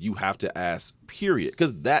question that you have to ask, period,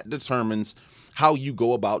 because that determines how you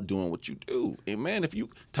go about doing what you do. And man, if you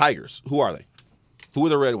Tigers, who are they? Who are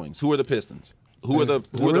the Red Wings? Who are the Pistons? Who are the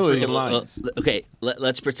freaking Lions? Okay,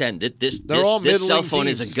 let's pretend that this cell phone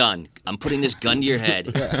teams. is a gun. I'm putting this gun to your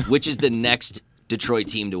head. Which is the next Detroit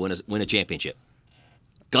team to win a championship?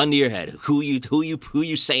 Gun to your head. Who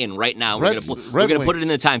you saying right now? We're gonna put it in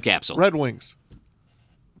the time capsule. Red Wings.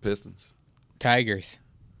 Pistons. Tigers.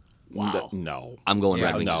 Wow. No. I'm going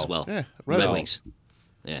Red Wings as well. Yeah, Red Wings.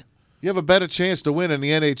 Yeah. You have a better chance to win in the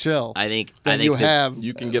NHL. I think you have.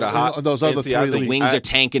 You can get a hot. Those other three. The Wings are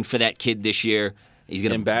tanking for that kid this year. He's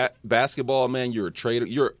gonna. In basketball, man, you're a trader.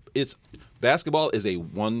 Basketball is a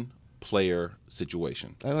one-player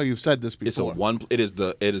situation. I know you've said this before. It is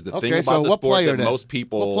the Okay, thing so about the what sport player that then? most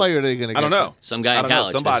people. What player are they going to get? I don't know. Some guy in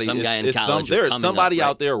college. There is somebody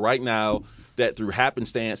out there right now that through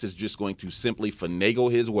happenstance is just going to simply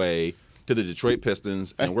finagle his way to the Detroit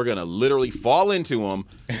Pistons, and we're going to literally fall into them,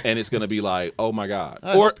 and it's going to be like, oh my God.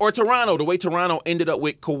 Or Toronto, the way Toronto ended up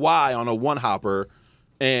with Kawhi on a one-hopper,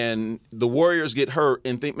 and the Warriors get hurt,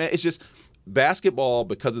 and think, man, it's just basketball,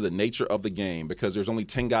 because of the nature of the game, because there's only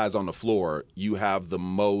 10 guys on the floor, you have the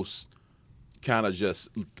most kind of just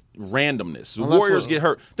randomness. The Warriors get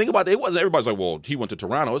hurt. Think about it. It wasn't everybody's like, well, he went to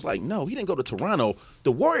Toronto. It's like, no, he didn't go to Toronto.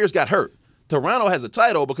 The Warriors got hurt. Toronto has a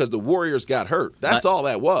title because the Warriors got hurt. That's all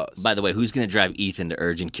that was. By the way, who's going to drive Ethan to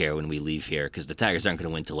urgent care when we leave here? Because the Tigers aren't going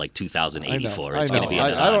to win till like 2084. It's going to be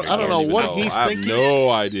another I don't know what he's thinking. I have no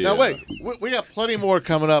idea. Now wait, we got plenty more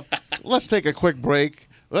coming up. Let's take a quick break.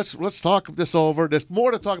 Let's talk this over. There's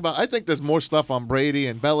more to talk about. I think there's more stuff on Brady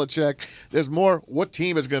and Belichick. There's more what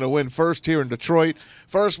team is going to win first here in Detroit.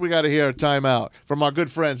 First, we got to hear a timeout from our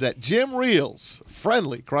good friends at Jim Reel's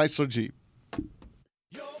Friendly Chrysler Jeep.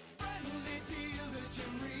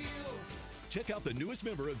 Check out the newest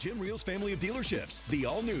member of Jim Reel's family of dealerships, the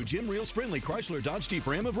all-new Jim Reel's Friendly Chrysler Dodge Jeep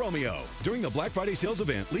Ram of Romeo. During the Black Friday sales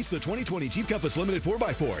event, lease the 2020 Jeep Compass Limited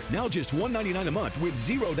 4x4, now just $199 a month with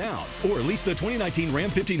 $0 down. Or lease the 2019 Ram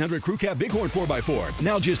 1500 Crew Cab Bighorn 4x4,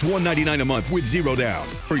 now just $199 a month with $0 down.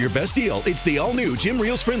 For your best deal, it's the all-new Jim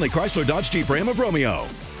Reel's Friendly Chrysler Dodge Jeep Ram of Romeo.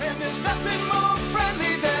 And there's nothing more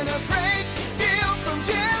friendly than a great deal from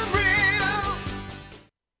Jim Reel.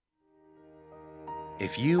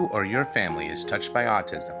 If you or your family is touched by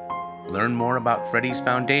autism, learn more about Freddy's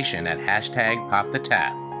Foundation at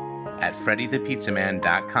 #PopTheTap at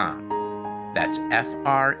FreddyThePizzaman.com. That's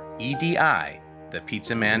FREDI,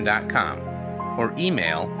 thepizzaman.com, or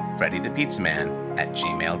email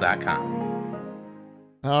FreddyThePizzaman@gmail.com.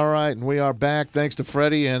 All right, and we are back. Thanks to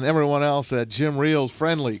Freddie and everyone else at Jim Reel's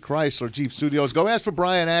Friendly Chrysler Jeep Studios. Go ask for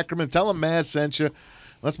Brian Ackerman. Tell him Maz sent you.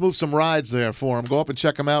 Let's move some rides there for him. Go up and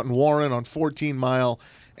check them out in Warren on 14 Mile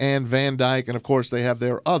and Van Dyke. And, of course, they have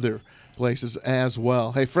their other places as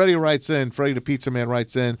well. Hey, Freddie writes in, Freddie the Pizza Man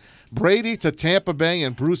writes in, Brady to Tampa Bay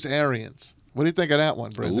and Bruce Arians. What do you think of that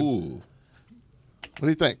one, Brendan? Ooh. What do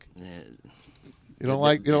you think? You don't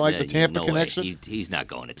like the Tampa connection? He's not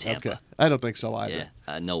going to Tampa. Okay. I don't think so either.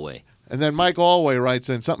 Yeah, no way. And then Mike Alway writes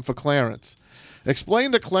in something for Clarence.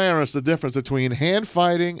 Explain to Clarence the difference between hand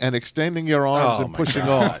fighting and extending your arms and pushing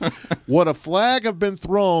off. Would a flag have been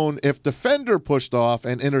thrown if defender pushed off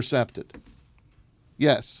and intercepted?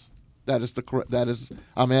 Yes. That is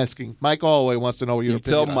I'm asking. Mike Alway wants to know your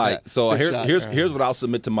opinion. You tell Mike. So here's shot. what I'll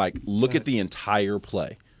submit to Mike. Look at the entire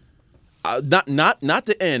play. Not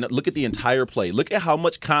the end. Look at the entire play. Look at how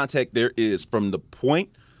much contact there is from the point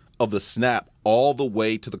of the snap all the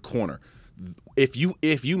way to the corner. If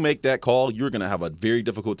you make that call, you're going to have a very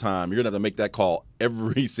difficult time. You're going to have to make that call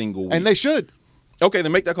every single week. And they should. Okay,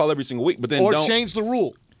 then make that call every single week, but then don't change the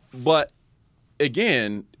rule. But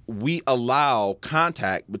again, we allow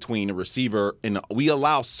contact between the receiver and we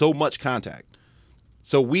allow so much contact.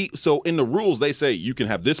 So in the rules they say you can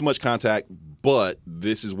have this much contact, but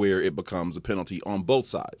this is where it becomes a penalty on both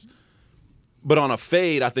sides. But on a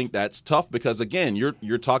fade, I think that's tough because again,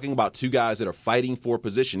 you're talking about two guys that are fighting for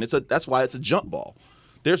position. That's why it's a jump ball.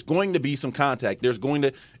 There's going to be some contact.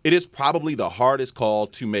 It is probably the hardest call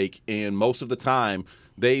to make, and most of the time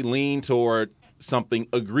they lean toward something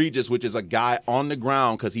egregious, which is a guy on the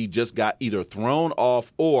ground because he just got either thrown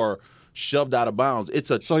off or shoved out of bounds.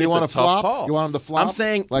 It's a tough call. You want him to flop? I'm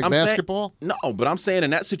saying basketball? No, but I'm saying in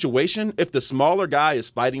that situation, if the smaller guy is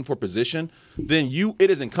fighting for position, then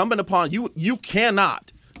it is incumbent upon you. You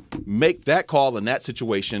cannot make that call in that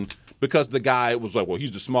situation because the guy was like, well,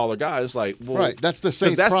 he's the smaller guy. It's like, well, right. That's the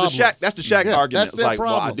same problem. That's the Shaq argument. That's it's like,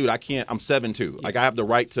 problem. well, dude, I can't. I'm 7'2". Yeah. Like I have the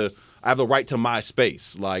right to my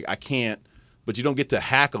space. Like I can't. But you don't get to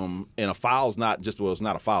hack him, and a foul's not just it's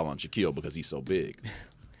not a foul on Shaquille because he's so big.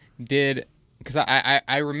 Because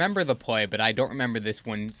I remember the play, but I don't remember this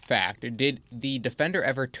one fact. Did the defender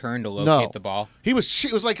ever turn to locate the ball? It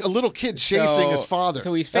was like a little kid chasing his father.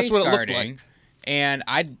 So he's That's face what it looked guarding. like. And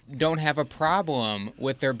I don't have a problem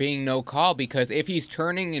with there being no call because if he's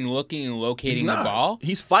turning and looking and locating the ball,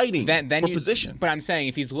 he's fighting then for position. But I'm saying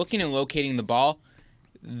if he's looking and locating the ball,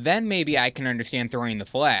 then maybe I can understand throwing the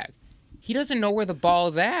flag. He doesn't know where the ball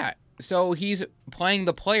is at. So he's playing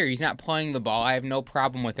the player. He's not playing the ball. I have no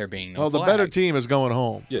problem with there being no flag. The better team is going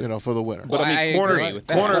home, for the winner. But I mean,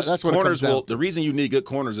 corners. That's what it comes down to. The reason you need good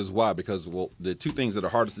corners is why? Because the two things that are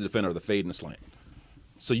hardest to defend are the fade and the slant.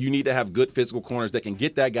 So you need to have good physical corners that can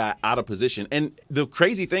get that guy out of position. And the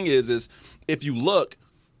crazy thing is if you look,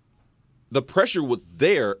 the pressure was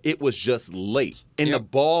there. It was just late, and the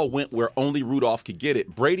ball went where only Rudolph could get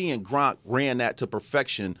it. Brady and Gronk ran that to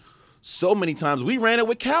perfection so many times. We ran it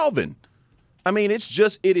with Calvin. I mean, it is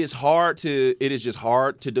just hard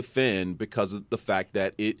to defend because of the fact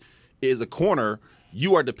that it is a corner.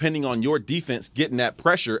 You are depending on your defense getting that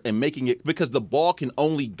pressure and making it, because the ball can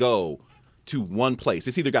only go to one place.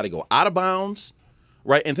 It's either got to go out of bounds,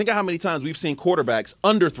 right? And think of how many times we've seen quarterbacks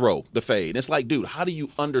underthrow the fade. It's like, dude, how do you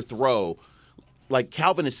underthrow? Like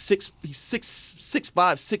Calvin is 6'5",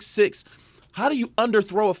 6'6". How do you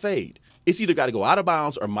underthrow a fade? It's either got to go out of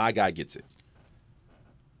bounds or my guy gets it.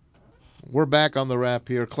 We're back on the wrap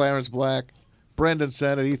here. Clarence Black, Brendan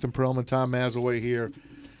Sennott, Ethan Perlman, Tom Maz away here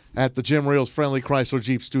at the Jim Reels Friendly Chrysler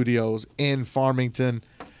Jeep Studios in Farmington.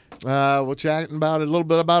 We're chatting about a little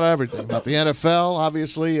bit about everything. About the NFL,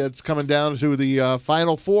 obviously, it's coming down to the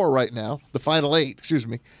Final Four right now. The Final Eight,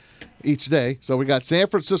 each day. So we got San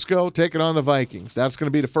Francisco taking on the Vikings. That's going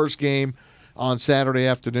to be the first game on Saturday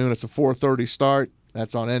afternoon. It's a 4:30 start.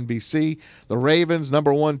 That's on NBC. The Ravens,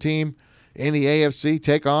 number one team in the AFC,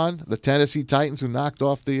 take on the Tennessee Titans, who knocked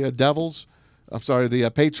off the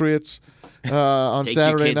Patriots on Take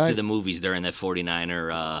Saturday your kids night. to the movies during that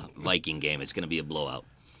 49er Viking game. It's going to be a blowout.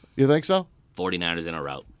 You think so? 49ers in a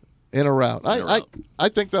rout. In a rout. I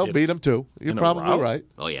think they'll beat them too. You're probably right.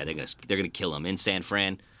 Oh yeah, they're gonna kill them in San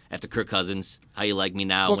Fran after Kirk Cousins. How you like me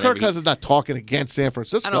now? Well, Kirk Cousins not talking against San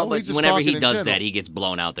Francisco. I know, but He's just whenever he talking in does general. that, he gets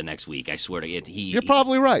blown out the next week. I swear to you. You're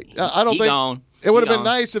probably right. I don't think it would have been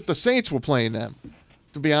nice if the Saints were playing them,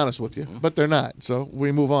 to be honest with you, but they're not. So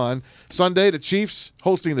we move on. Sunday, the Chiefs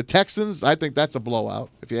hosting the Texans. I think that's a blowout,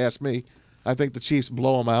 if you ask me. I think the Chiefs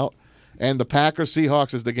blow them out. And the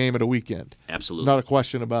Packers-Seahawks is the game of the weekend. Absolutely. Not a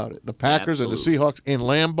question about it. The Packers and the Seahawks in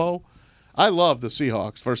Lambeau. I love the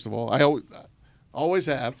Seahawks, first of all. I always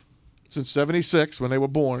have since 76 when they were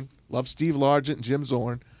born. Love Steve Largent and Jim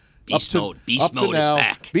Zorn. Beast mode. Beast mode is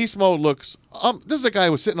back. Beast mode looks this is a guy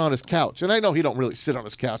who was sitting on his couch. And I know he don't really sit on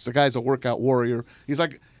his couch. The guy's a workout warrior. He's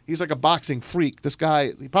like a boxing freak. This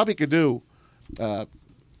guy, he probably could do what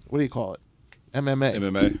do you call it?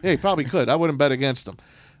 MMA. Yeah, he probably could. I wouldn't bet against him.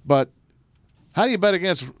 But how do you bet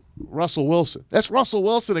against Russell Wilson? That's Russell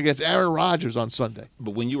Wilson against Aaron Rodgers on Sunday.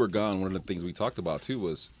 But when you were gone, one of the things we talked about too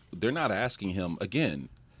was they're not asking him again.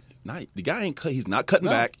 The guy ain't he's not cutting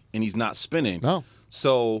back and he's not spinning. No.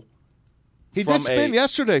 So he did spin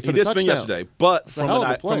yesterday for the touchdown. He did spin yesterday, but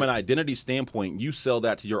from an identity standpoint, you sell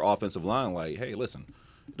that to your offensive line like, hey, listen,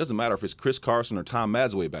 it doesn't matter if it's Chris Carson or Tom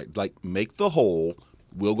Mazaway back. Like, make the hole.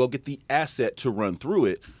 We'll go get the asset to run through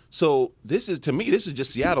it. So this is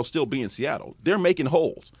just Seattle still being Seattle. They're making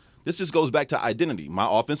holes. This just goes back to identity. My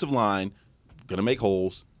offensive line, going to make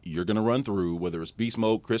holes. You're going to run through, whether it's beast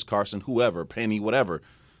mode, Chris Carson, whoever, Penny, whatever.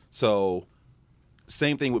 So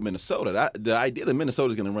same thing with Minnesota. The idea that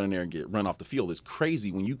Minnesota's going to run in there and run off the field is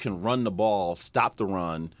crazy. When you can run the ball, stop the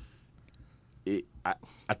run,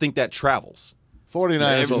 I think that travels.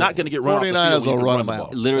 49ers are not going to get run off the field. 49ers will run them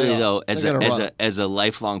out. Literally, though, as a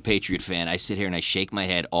lifelong Patriot fan, I sit here and I shake my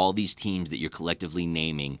head. All these teams that you're collectively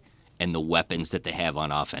naming and the weapons that they have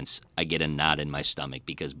on offense, I get a knot in my stomach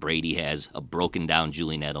because Brady has a broken down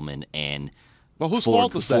Julian Edelman and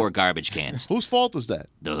four garbage cans. Whose fault is that?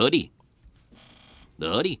 The hoodie.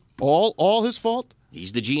 All his fault?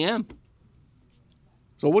 He's the GM.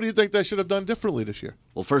 So what do you think they should have done differently this year?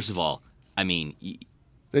 Well, first of all, I mean,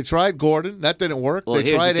 they tried Gordon, that didn't work. Well,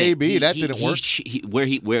 they tried AB, that didn't work.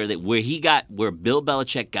 Where Bill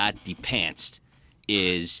Belichick got depantsed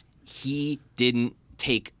is he didn't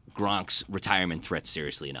take Gronk's retirement threat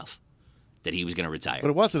seriously enough that he was going to retire. But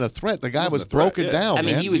it wasn't a threat. The guy was broken down. I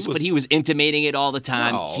mean, man. he was intimating it all the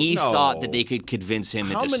time. He thought that they could convince him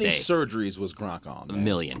to stay. How many surgeries was Gronk on? Man? A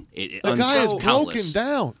million. The guy is broken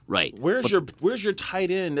down. Right. Where's your tight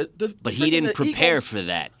end? But he didn't prepare for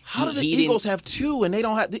that. How do the Eagles have two and they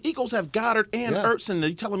don't have? The Eagles have Goddard and Ertz, and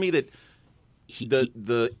you're telling me that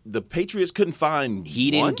the Patriots couldn't find.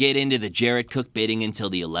 He didn't get into the Jared Cook bidding until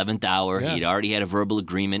the 11th hour. Yeah. He'd already had a verbal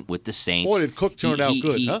agreement with the Saints. Boy, did Cook turn out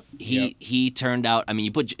good, huh? He turned out. I mean,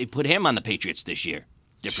 you put him on the Patriots this year.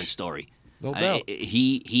 Different story. No doubt.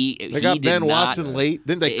 They got Ben Watson late.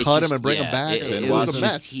 Didn't they cut him and bring him back? It was a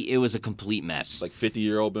mess. It was a complete mess. Like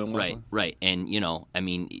 50-year-old Ben Watson. Right. And I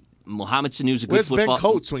mean, Mohamed Sanu's a good Where's football. Ben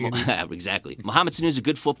Coates when you need him? Exactly. Mohamed Sanu's a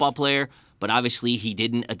good football player, but obviously he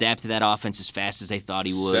didn't adapt to that offense as fast as they thought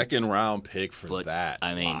he would. Second-round pick for that.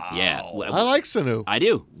 I mean, wow. yeah. I like Sanu. I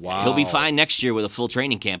do. Wow. He'll be fine next year with a full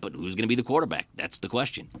training camp, but who's going to be the quarterback? That's the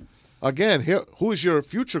question. Again, who's your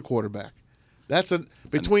future quarterback?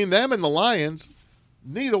 Between them and the Lions,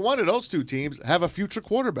 neither one of those two teams have a future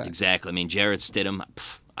quarterback. Exactly. I mean, Jarrett Stidham,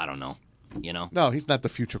 I don't know. No, he's not the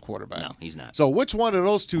future quarterback. No, he's not. So which one of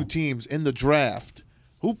those two teams in the draft,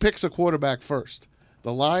 who picks a quarterback first?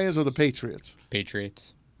 The Lions or the Patriots?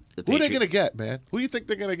 Patriots. Who are they going to get, man? Who do you think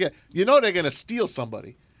they're going to get? You know they're going to steal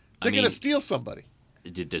somebody. They're going to steal somebody.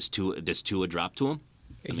 Does Tua drop to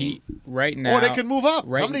him? Right now. Or they can move up.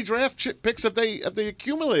 Right, How many draft picks have they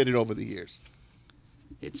accumulated over the years?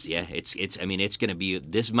 It's going to be.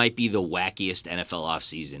 This might be the wackiest NFL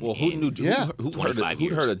offseason. Well, who knew? Yeah. Who 25 years.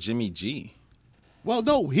 Who'd heard of Jimmy G? Well,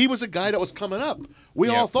 no, he was a guy that was coming up. We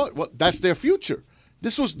all thought, well, that's their future.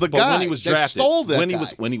 This was the guy when he was drafted, that stole that guy.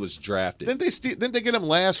 When he was drafted, Didn't they get him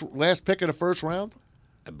last pick of the first round?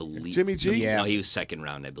 I believe Jimmy G? Yeah. No, he was second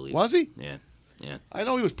round, I believe. Was he? Yeah. I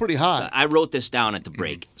know he was pretty high. I wrote this down at the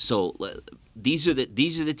break. So these are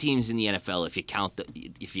the teams in the NFL. If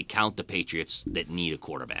you count the Patriots that need a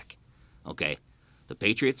quarterback, okay, the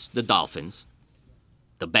Patriots, the Dolphins,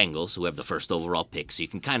 the Bengals, who have the first overall pick, so you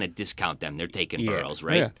can kind of discount them. They're taking Burrows,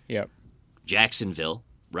 right? Yeah. Yep. Jacksonville,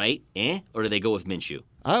 right? Or do they go with Minshew?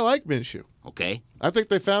 I like Minshew. Okay. I think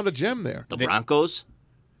they found a gem there. The Broncos.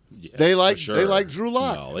 yeah, They like for sure. they like Drew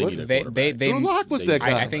Lock. No, they need a They, quarterback. Drew Lock was their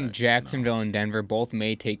guy. I think Jacksonville and Denver both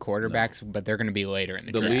may take quarterbacks, but they're going to be later in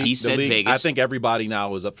the The draft. league, He said Vegas. I think everybody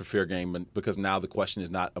now is up for fair game because now the question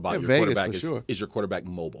is not about your Vegas, quarterback. for sure. Is your quarterback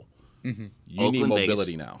mobile? Mm-hmm. You need Oakland,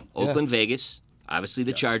 mobility Vegas. now. Oakland, Vegas. Obviously,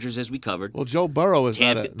 the Chargers, as we covered. Well, Joe Burrow is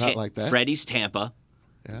Tampa, not like that. Freddie's Tampa.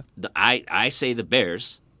 Yeah. I say the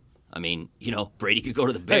Bears. I mean, Brady could go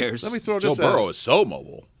to the Bears. Let me throw Joe this Burrow out. is so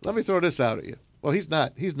mobile. Let me throw this out at you. Well, he's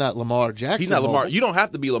not Lamar Jackson. He's not Lamar. mobile. You don't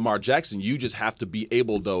have to be Lamar Jackson. You just have to be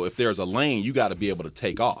able, though, if there's a lane, you got to be able to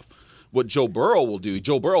take off. What Joe Burrow will do,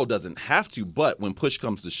 Joe Burrow doesn't have to, but when push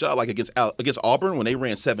comes to shove, like against Auburn when they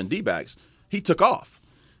ran 7 D-backs, he took off.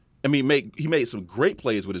 I mean, he made some great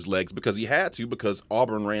plays with his legs because he had to because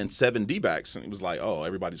Auburn ran 7 D-backs, and he was like, oh,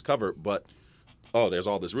 everybody's covered, but, there's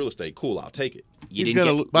all this real estate. Cool, I'll take it.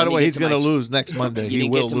 By the way, he's going to lose next Monday. You He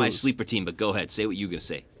didn't will get to my lose. sleeper team, but go ahead. Say what you were going to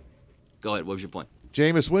say. Go ahead. What was your point?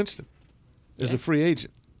 Jameis Winston is a free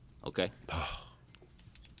agent. Okay.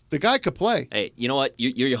 The guy could play. Hey, you know what?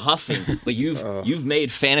 You're huffing, but you've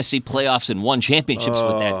made fantasy playoffs and won championships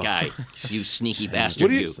with that guy. You sneaky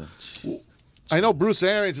bastard. I know Bruce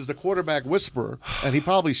Arians is the quarterback whisperer, and he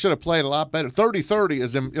probably should have played a lot better. 30-30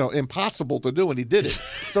 is impossible to do, and he did it.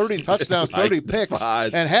 30 touchdowns, 30 picks,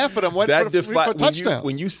 and half of them went for touchdowns.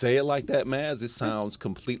 When you say it like that, Maz, it sounds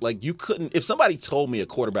complete. Like you couldn't. If somebody told me a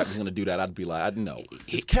quarterback was going to do that, I'd be like, I'd know.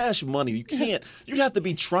 It's cash money. You can't. You'd have to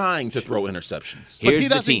be trying to throw interceptions. But he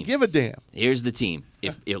doesn't give a damn. Here's the team.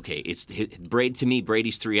 It's Brady. To me,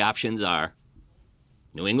 Brady's 3 options are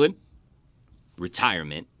New England,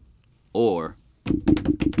 retirement, or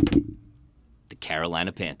the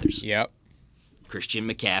Carolina Panthers. Yep. Christian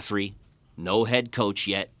McCaffrey, no head coach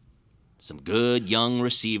yet. Some good young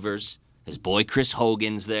receivers. His boy Chris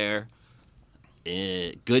Hogan's there.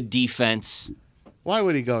 Good defense. Why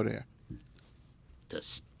would he go there?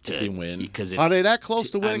 To win. Because Are they that close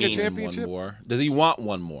to winning a championship? One more. Does he want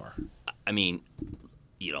one more? I mean,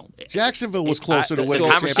 Jacksonville was closer to winning.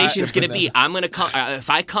 The conversation's going to be, I'm going to come. If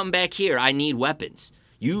I come back here, I need weapons.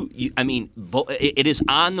 It is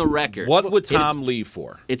on the record. What would Tom leave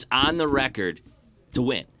for? It's on the record to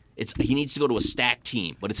win. He needs to go to a stacked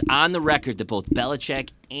team, but it's on the record that both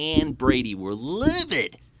Belichick and Brady were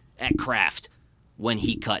livid at Kraft when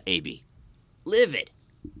he cut AB. Livid.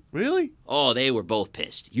 Really? Oh, they were both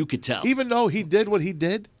pissed. You could tell. Even though he did what he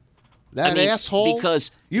did? That asshole?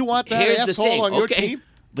 Because you want that asshole on your team?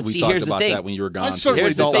 But we see, talked here's the about thing. that when you were gone.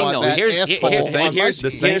 Here's the thing, though. Here's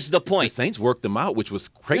the point. The Saints worked them out, which was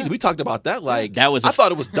crazy. Yeah. We talked about that. Like I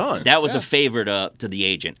thought it was done. That was a favor to the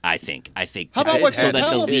agent. I think. How about what so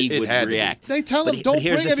that the league would react. They tell him, don't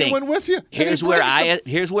bring anyone with you. Here's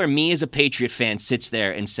where me as a Patriot fan sits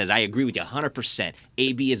there and says, I agree with you 100%.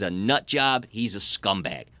 AB is a nut job. He's a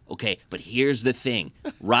scumbag. Okay, but here's the thing.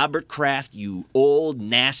 Robert Kraft, you old,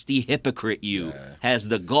 nasty hypocrite has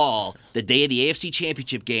the gall the day of the AFC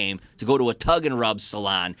Championship game to go to a tug and rub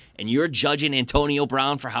salon, and you're judging Antonio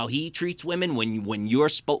Brown for how he treats women when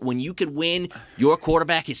you could win your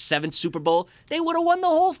quarterback his 7th Super Bowl. They would have won the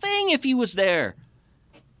whole thing if he was there.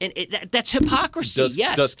 And that's hypocrisy.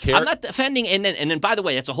 I'm not defending. And then, by the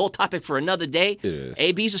way, that's a whole topic for another day. It is.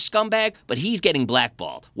 AB's a scumbag, but he's getting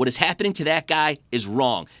blackballed. What is happening to that guy is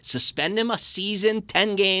wrong. Suspend him a season,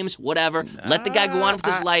 10 games, whatever. Let the guy go on with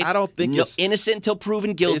his life. I don't think it's innocent until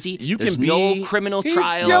proven guilty. There's be no criminal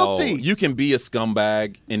trial. Guilty. You can be a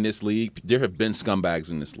scumbag in this league. There have been scumbags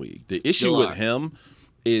in this league. The issue with him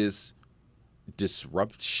is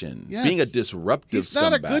disruption. Yes. Being a disruptive He's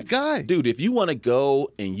not scumbag. a good guy. Dude, if you want to go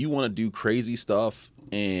and you want to do crazy stuff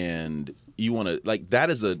and you want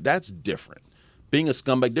to that's different. Being a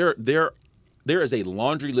scumbag, there is a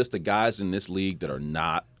laundry list of guys in this league that are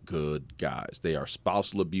not good guys. They are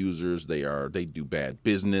spousal abusers. They do bad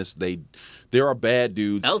business. There are bad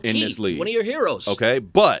dudes LT, in this league. One of your heroes. Okay,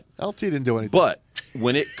 but LT didn't do anything. But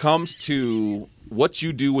when it comes to what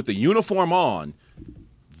you do with the uniform on,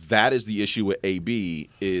 that is the issue with AB.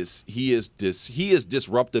 Is he is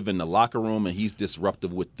disruptive in the locker room and he's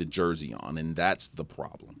disruptive with the jersey on, and that's the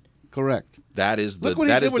problem. Correct. That is the Look what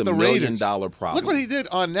he did with $1 million problem. Look what he did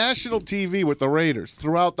on national TV with the Raiders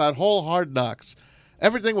throughout that whole Hard Knocks.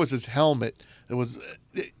 Everything was his helmet. It was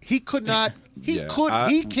he could not. He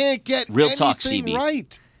can't get Real anything talk, CB.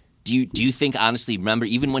 right. Do you think honestly? Remember,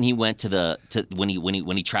 even when he went to when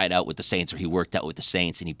he tried out with the Saints or he worked out with the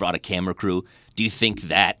Saints and he brought a camera crew? Do you think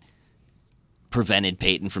that prevented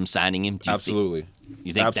Peyton from signing him? Absolutely.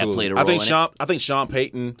 You think Absolutely. that played a role I think Sean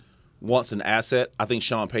Payton wants an asset. I think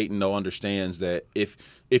Sean Payton understands that if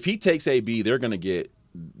he takes AB,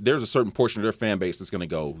 there's a certain portion of their fan base that's going to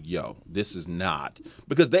go, yo, this is not,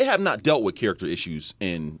 because they have not dealt with character issues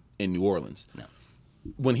in New Orleans. No.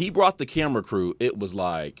 When he brought the camera crew, it was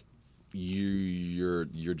like, you're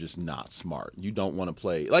just not smart. You don't want to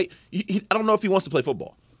play. Like, I don't know if he wants to play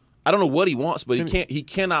football. I don't know what he wants, but he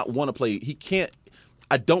cannot want to play. He can't.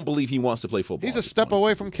 I don't believe he wants to play football. He's a step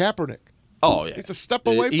away from Kaepernick. Oh yeah, he's a step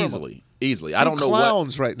away from him. Easily. I don't know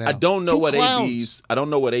clowns right now. I don't know Two what clowns. I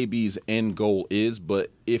don't know what AB's end goal is,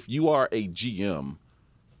 but if you are a GM,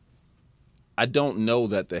 I don't know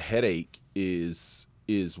that the headache is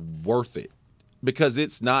worth it, because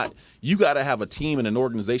it's not. You got to have a team and an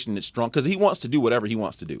organization that's strong, because he wants to do whatever he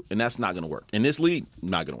wants to do, and that's not going to work in this league.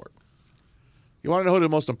 Not going to work. You want to know who the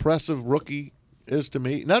most impressive rookie is to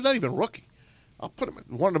me? Not even rookie. I'll put him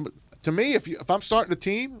one of them. To me, if I'm starting a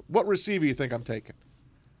team, what receiver you think I'm taking?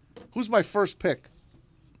 Who's my first pick?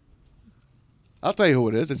 I'll tell you who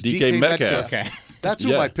it is. It's DK Metcalf. Okay. That's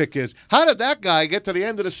who my pick is. How did that guy get to the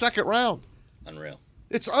end of the second round? Unreal.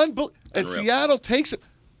 It's unbelievable. And Seattle takes it.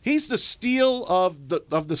 He's the steal of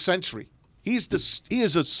the century. He's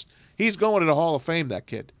going to the Hall of Fame, that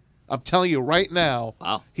kid. I'm telling you right now,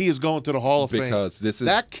 wow. He is going to the Hall of Fame. Because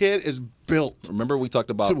that kid is built. Remember we talked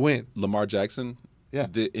about to win. Lamar Jackson? Yeah.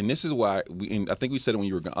 And this is why I think we said it when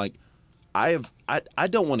you were like, I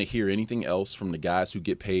don't want to hear anything else from the guys who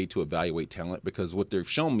get paid to evaluate talent, because what they've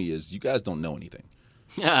shown me is you guys don't know anything.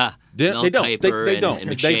 Yeah. They don't. They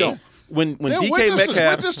don't. When DK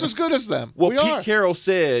Metcalf, we're just as good as them. Well, Pete Carroll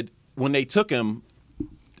said when they took him,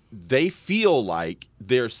 they feel like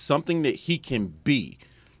there's something that he can be.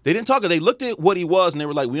 They didn't talk. They looked at what he was and they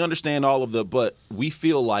were like, we understand all of but we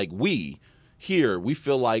feel like we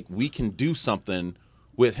feel like we can do something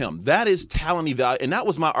with him. That is talent evaluation. And that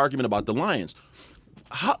was my argument about the Lions.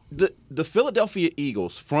 The Philadelphia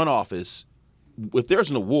Eagles front office, if there's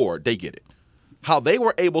an award, they get it. How they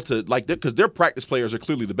were able to, because their practice players are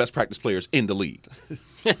clearly the best practice players in the league.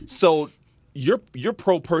 So your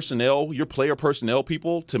pro personnel, your player personnel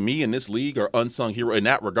people, to me in this league, are unsung hero in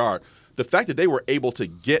that regard. The fact that they were able to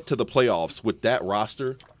get to the playoffs with that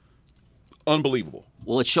roster, unbelievable.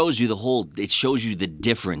 Well, it shows you the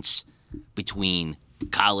difference between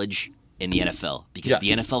college and the NFL, because the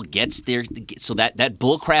NFL gets there. So that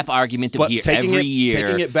bullcrap argument that we hear every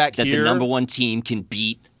year that the number one team can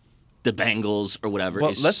beat the Bengals or whatever.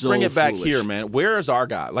 But let's bring it back foolish. here, man. Where is our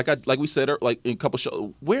guy? Like we said, in a couple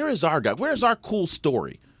shows. Where is our guy? Where is our cool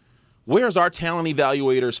story? Where's our talent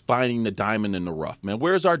evaluators finding the diamond in the rough, man?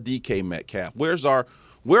 Where's our DK Metcalf? Where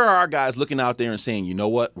are our guys looking out there and saying, you know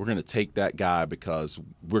what, we're going to take that guy because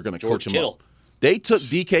we're going to coach him up? They took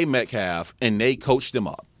DK Metcalf and they coached him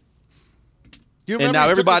up. And now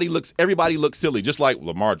everybody looks silly, just like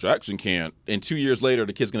Lamar Jackson can. And 2 years later,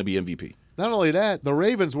 the kid's going to be MVP. Not only that, the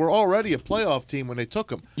Ravens were already a playoff team when they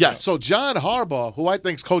took him. Yes. So John Harbaugh, who I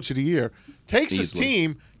think's coach of the year, takes his Easily.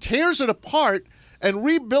 team, tears it apart, and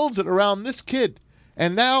rebuilds it around this kid.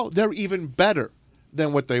 And now they're even better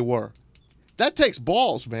than what they were. That takes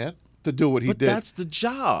balls, man, to do what he But did. that's the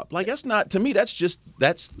job. Like, that's not, to me, that's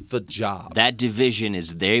the job. That division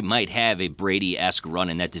they might have a Brady-esque run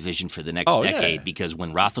in that division for the next decade because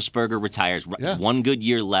when Roethlisberger retires, one good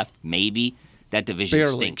year left, maybe, that division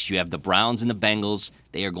Barely. stinks. You have the Browns and the Bengals.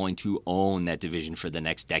 They are going to own that division for the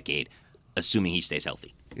next decade, assuming he stays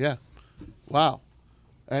healthy. Yeah. Wow.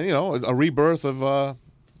 And, a rebirth of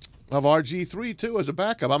RG3, too, as a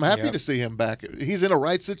backup. I'm happy to see him back. He's in a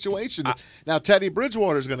right situation. Now, Teddy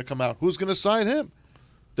Bridgewater is going to come out. Who's going to sign him?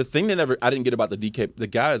 The thing that I didn't get about the DK, the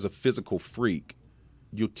guy is a physical freak.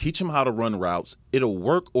 You teach him how to run routes. It'll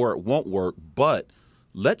work or it won't work, but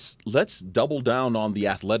let's double down on the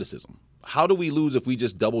athleticism. How do we lose if we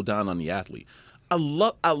just double down on the athlete? I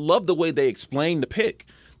love the way they explain the pick.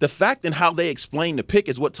 The fact and how they explain the pick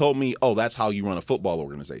is what told me, oh, that's how you run a football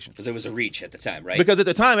organization. Because it was a reach at the time, right? Because at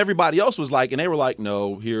the time, everybody else was like, and they were like,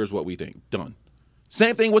 no, here's what we think. Done.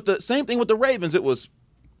 Same thing with the Ravens. It was,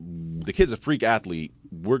 the kid's a freak athlete.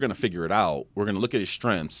 We're going to figure it out. We're going to look at his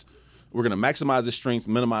strengths. We're going to maximize his strengths,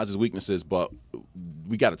 minimize his weaknesses, but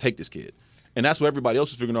we got to take this kid. And that's what everybody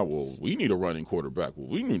else is figuring out. Well, we need a running quarterback. Well,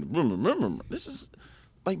 we need remember. This is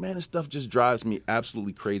like, man, this stuff just drives me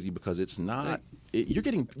absolutely crazy because it's not.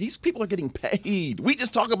 These people are getting paid. We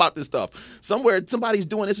just talk about this stuff. Somewhere somebody's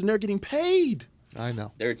doing this and they're getting paid. I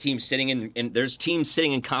know. There are teams sitting there's teams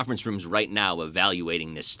sitting in conference rooms right now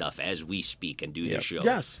evaluating this stuff as we speak and do their show.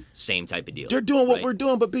 Yes. Same type of deal. They're doing what we're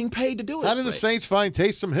doing, but being paid to do it. How did the Saints find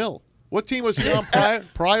Taysom Hill? What team was he on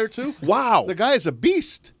prior to? Wow. The guy is a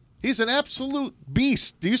beast. He's an absolute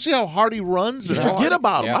beast. Do you see how hard he runs? You forget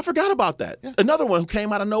about him. Yeah. I forgot about that. Yeah. Another one who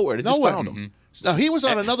came out of nowhere. They just found him. Mm-hmm. Now, he was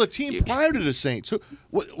on another team prior to the Saints.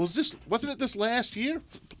 Wasn't it this last year?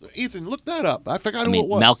 Ethan, look that up. I forgot who it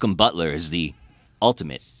was. Malcolm Butler is the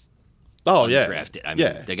ultimate. Oh, yeah. Undrafted. I mean,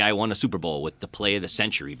 the guy won a Super Bowl with the play of the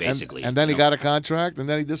century, basically. And then he got a contract, and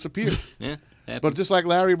then he disappeared. Yeah. But just like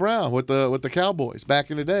Larry Brown with the Cowboys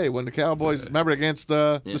back in the day, when the Cowboys, remember, against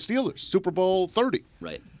the Steelers, Super Bowl 30.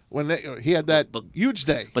 Right. When he had that huge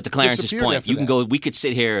day. But to Clarence's Disappeared point, after you can that. go. We could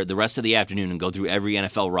sit here the rest of the afternoon and go through every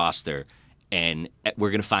NFL roster, and we're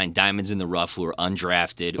going to find diamonds in the rough who are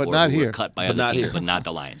undrafted But or not who here. are cut by But other not teams, here. but not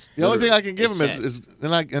the Lions. The only thing I can give It's him sad. is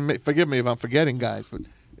and forgive me if I'm forgetting guys, but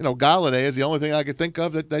Galladay is the only thing I could think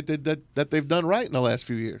of that they've done right in the last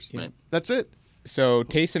few years. Right. That's it. So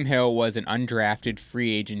Taysom Hill was an undrafted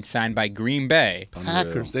free agent signed by Green Bay,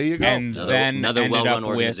 Packers. There you go. and then another ended well-run up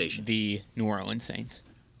organization. with the New Orleans Saints.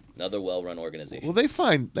 Another well-run organization. Well, they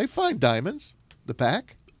find diamonds. The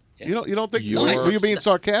Pack. Yeah. You don't think? You're- Were you being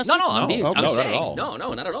sarcastic? No, I'm Okay. not at saying all. no,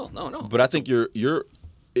 not at all. No. But I think you're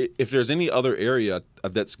if there's any other area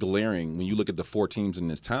that's glaring when you look at the four teams in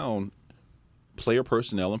this town, player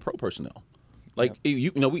personnel and pro personnel. Like, we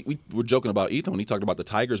were joking about Ethan when he talked about the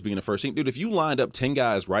Tigers being the first team. Dude, if you lined up 10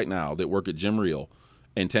 guys right now that work at Jim Reel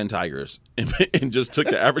and 10 Tigers and just took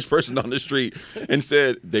the average person on the street and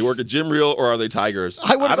said, they work at Jim Reel or are they Tigers?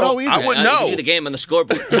 I wouldn't know either. I wouldn't You know. do the game on the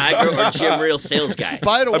scoreboard. Tiger or Jim Reel sales guy.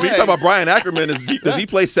 By the way, I mean, you talk about Brian Ackerman. Does he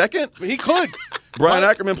play second? he could. Brian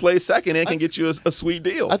Ackerman plays second and can get you a sweet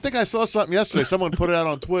deal. I think I saw something yesterday. Someone put it out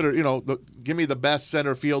on Twitter. Give me the best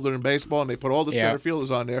center fielder in baseball, and they put all the center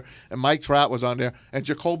fielders on there. And Mike Trout was on there, and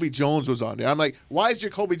Jacoby Jones was on there. I'm like, why is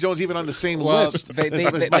Jacoby Jones even on the same list? They as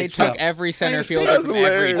took Mike Trout? every center understand. fielder from That's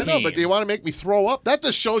every hilarious. team. I know, but do you want to make me throw up? That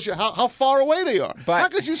just shows you how far away they are. But- how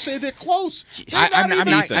could you say they're close? They're I'm even-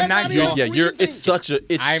 not they're going- even Yeah, breathing. it's such a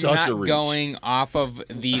I'm such not a reach. going off of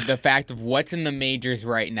the fact of what's in the majors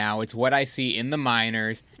right now. It's what I see in the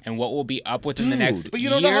minors and what will be up within the next but you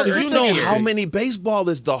don't know how year to or do You that. know two how years. many baseball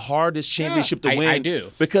is the hardest championship to I- win? I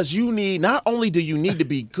do. Because you need, not only do you need to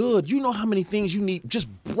be good, you know how many things you need, just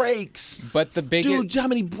breaks. But the biggest, Dude, how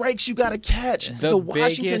many breaks you got to catch? the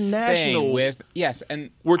Washington biggest Nationals thing with and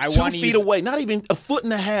were I 2 wanna feet use- away, not even a foot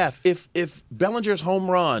and a half. If Bellinger's home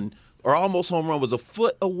run or almost home run was a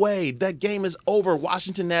foot away, that game is over.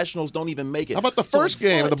 Washington Nationals don't even make it. How about the So first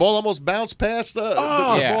game? foot. The ball almost bounced past the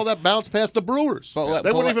Yeah. ball that bounced past the Brewers. But- They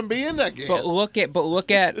but- wouldn't even be in that game. But look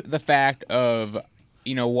at the fact of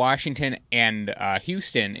Washington and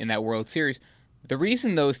Houston in that World Series. The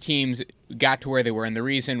reason those teams got to where they were, and the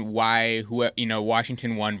reason why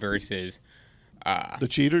Washington won versus the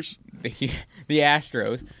cheaters. the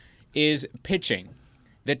Astros, is pitching.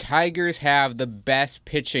 The Tigers have the best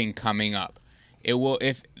pitching coming up. It will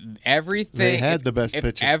if everything They had the best if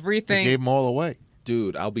pitching. Everything They gave them all away.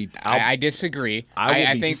 Dude, I disagree.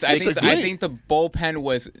 I think the bullpen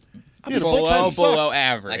was Yeah, the bullpen below sucked.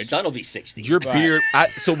 average. My son will be 60. Your beard.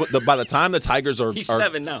 By the time the Tigers are, He's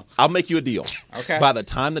 7 now. I'll make you a deal. Okay. By the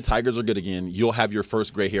time the Tigers are good again, you'll have your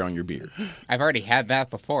first gray hair on your beard. I've already had that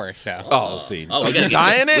before, so. Oh, see. Oh, we got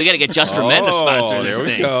to get Just for Men to sponsor this there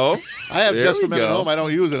we thing. go. I have There Just we for Men at go. home. I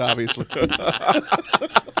don't use it, obviously.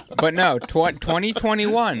 But no,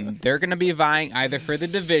 2021, they're going to be vying either for the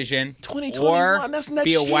division 2021, or that's next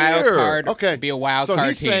be a wild year. card. Okay. Be a wild so card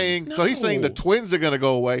he's team. saying he's saying the Twins are going to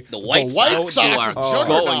go away. The White Sox are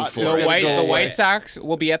going for is it. gonna go The away. White Sox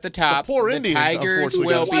will be at the top. The poor the Indians, Tigers unfortunately,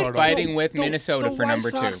 will gotta be start fighting with The Minnesota for White number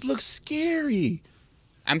Sox 2. look scary.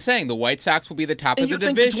 I'm saying the White Sox will be the top And of you the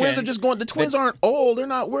think division. the Twins are just going? The Twins aren't old. They're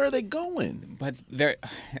not. Where are they going? But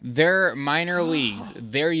their minor leagues,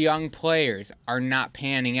 their young players are not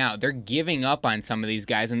panning out. They're giving up on some of these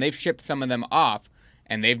guys, and they've shipped some of them off,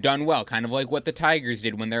 and they've done well. Kind of like what the Tigers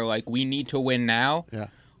did when they're like, "We need to win now. Yeah.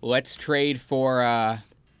 Let's trade for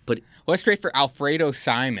Alfredo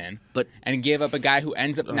Simon, and give up a guy who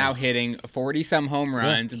ends up now hitting 40-some home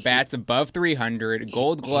runs, bats above 300,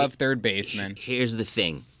 Gold Glove third baseman." Here's the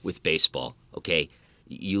thing with baseball, okay?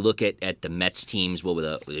 You look at the Mets teams, what with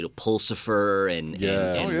Pulsifer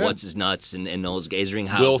and what's his nuts and those guys,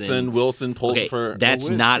 Ringhausen. Wilson, Pulsifer. Okay, that's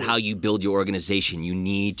not how you build your organization. You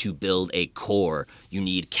need to build a core. You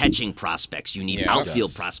need catching prospects. You need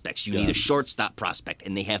outfield prospects. You need a shortstop prospect,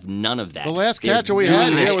 and they have none of that. The last They're catcher we doing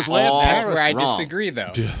had this here was Lance all Parrish. That's where I wrong. disagree,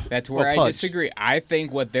 though. That's where Well, I Pudge. disagree. I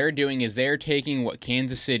think what they're doing is they're taking what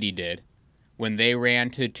Kansas City did when they ran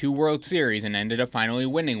to 2 World Series and ended up finally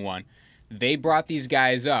winning one. They brought these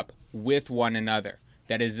guys up with one another.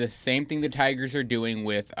 That is the same thing the Tigers are doing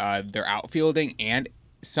with their outfielding and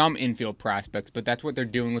some infield prospects, but that's what they're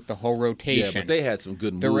doing with the whole rotation. Yeah, but they had some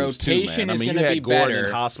good moves The rotation too, man. I is mean, you gonna had be Gordon better.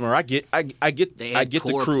 and Hosmer. I get the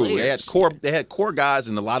core crew. players. They had core guys,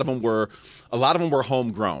 and a lot of them were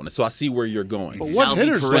homegrown. So I see where you're going. But what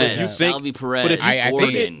hitters do they have? Salvi Perez, But if you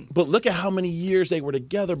Gordon. But look at how many years they were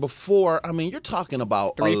together before. I mean, you're talking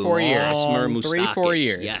about 3-4 years. Hosmer, 3-4 Moustakis.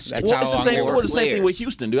 years. Yes, That's Well, how it's the long same. they It were. was the same thing with players.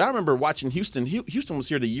 Houston, dude. I remember watching Houston. Houston was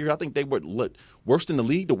here the year. I think they were worst in the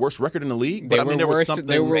league, the worst record in the league. But They I mean, were there was worse. something.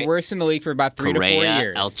 They were worse in the league for about 3 to 4 Correa,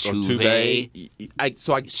 years. Altuve,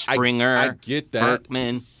 Springer, I get that.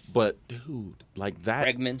 Berkman. But dude, like that,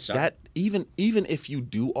 Bregman, sorry. that even if you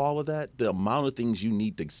do all of that, the amount of things you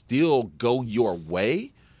need to still go your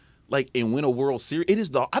way, like and win a World Series,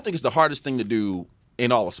 I think it's the hardest thing to do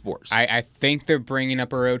in all of sports. I think they're bringing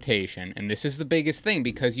up a rotation, and this is the biggest thing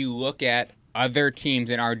because you look at other teams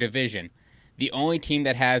in our division. The only team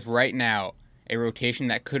that has right now a rotation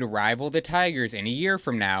that could rival the Tigers in a year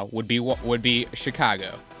from now would be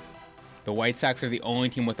Chicago. The White Sox are the only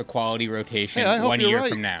team with a quality rotation Hey, I hope 1 you're year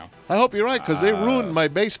right. from now. I hope you're right because they ruined my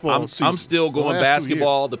baseball season. I'm still the going last 2 years.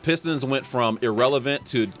 basketball. The Pistons went from irrelevant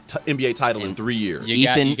to NBA title in 3 years. You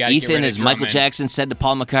gotta get rid Ethan, of as Michael Drummond. Jackson said to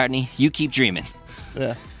Paul McCartney, you keep dreaming.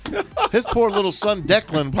 Yeah. His poor little son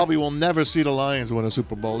Declan probably will never see the Lions win a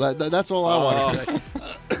Super Bowl. That's all I want to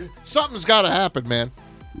say. Something's got to happen, man.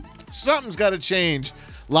 Something's got to change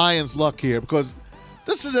Lions' luck here because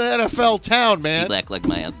this is an NFL town, man. See Black like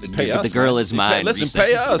my Pay us, the girl man. is mine. Listen,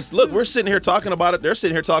 pay us. Look, we're sitting here talking about it. They're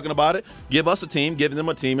sitting here talking about it. Give us a team. Give them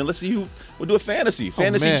a team, and let's see who. We'll do a fantasy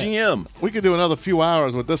man. GM. We could do another few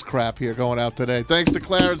hours with this crap here going out today. Thanks to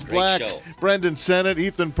Clarence Black, show. Brendan Sennott,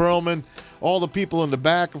 Ethan Perlman, all the people in the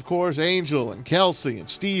back, of course, Angel and Kelsey and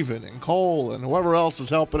Steven and Cole and whoever else is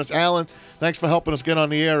helping us. Alan, thanks for helping us get on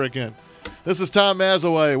the air again. This is Tom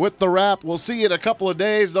Mazaway with The Wrap. We'll see you in a couple of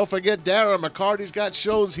days. Don't forget, Darren McCarty's got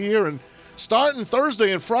shows here. And starting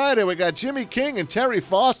Thursday and Friday, we got Jimmy King and Terry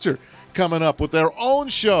Foster coming up with their own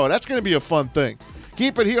show. That's going to be a fun thing.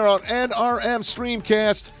 Keep it here on NRM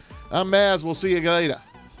Streamcast. I'm Maz. We'll see you later.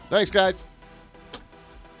 Thanks, guys.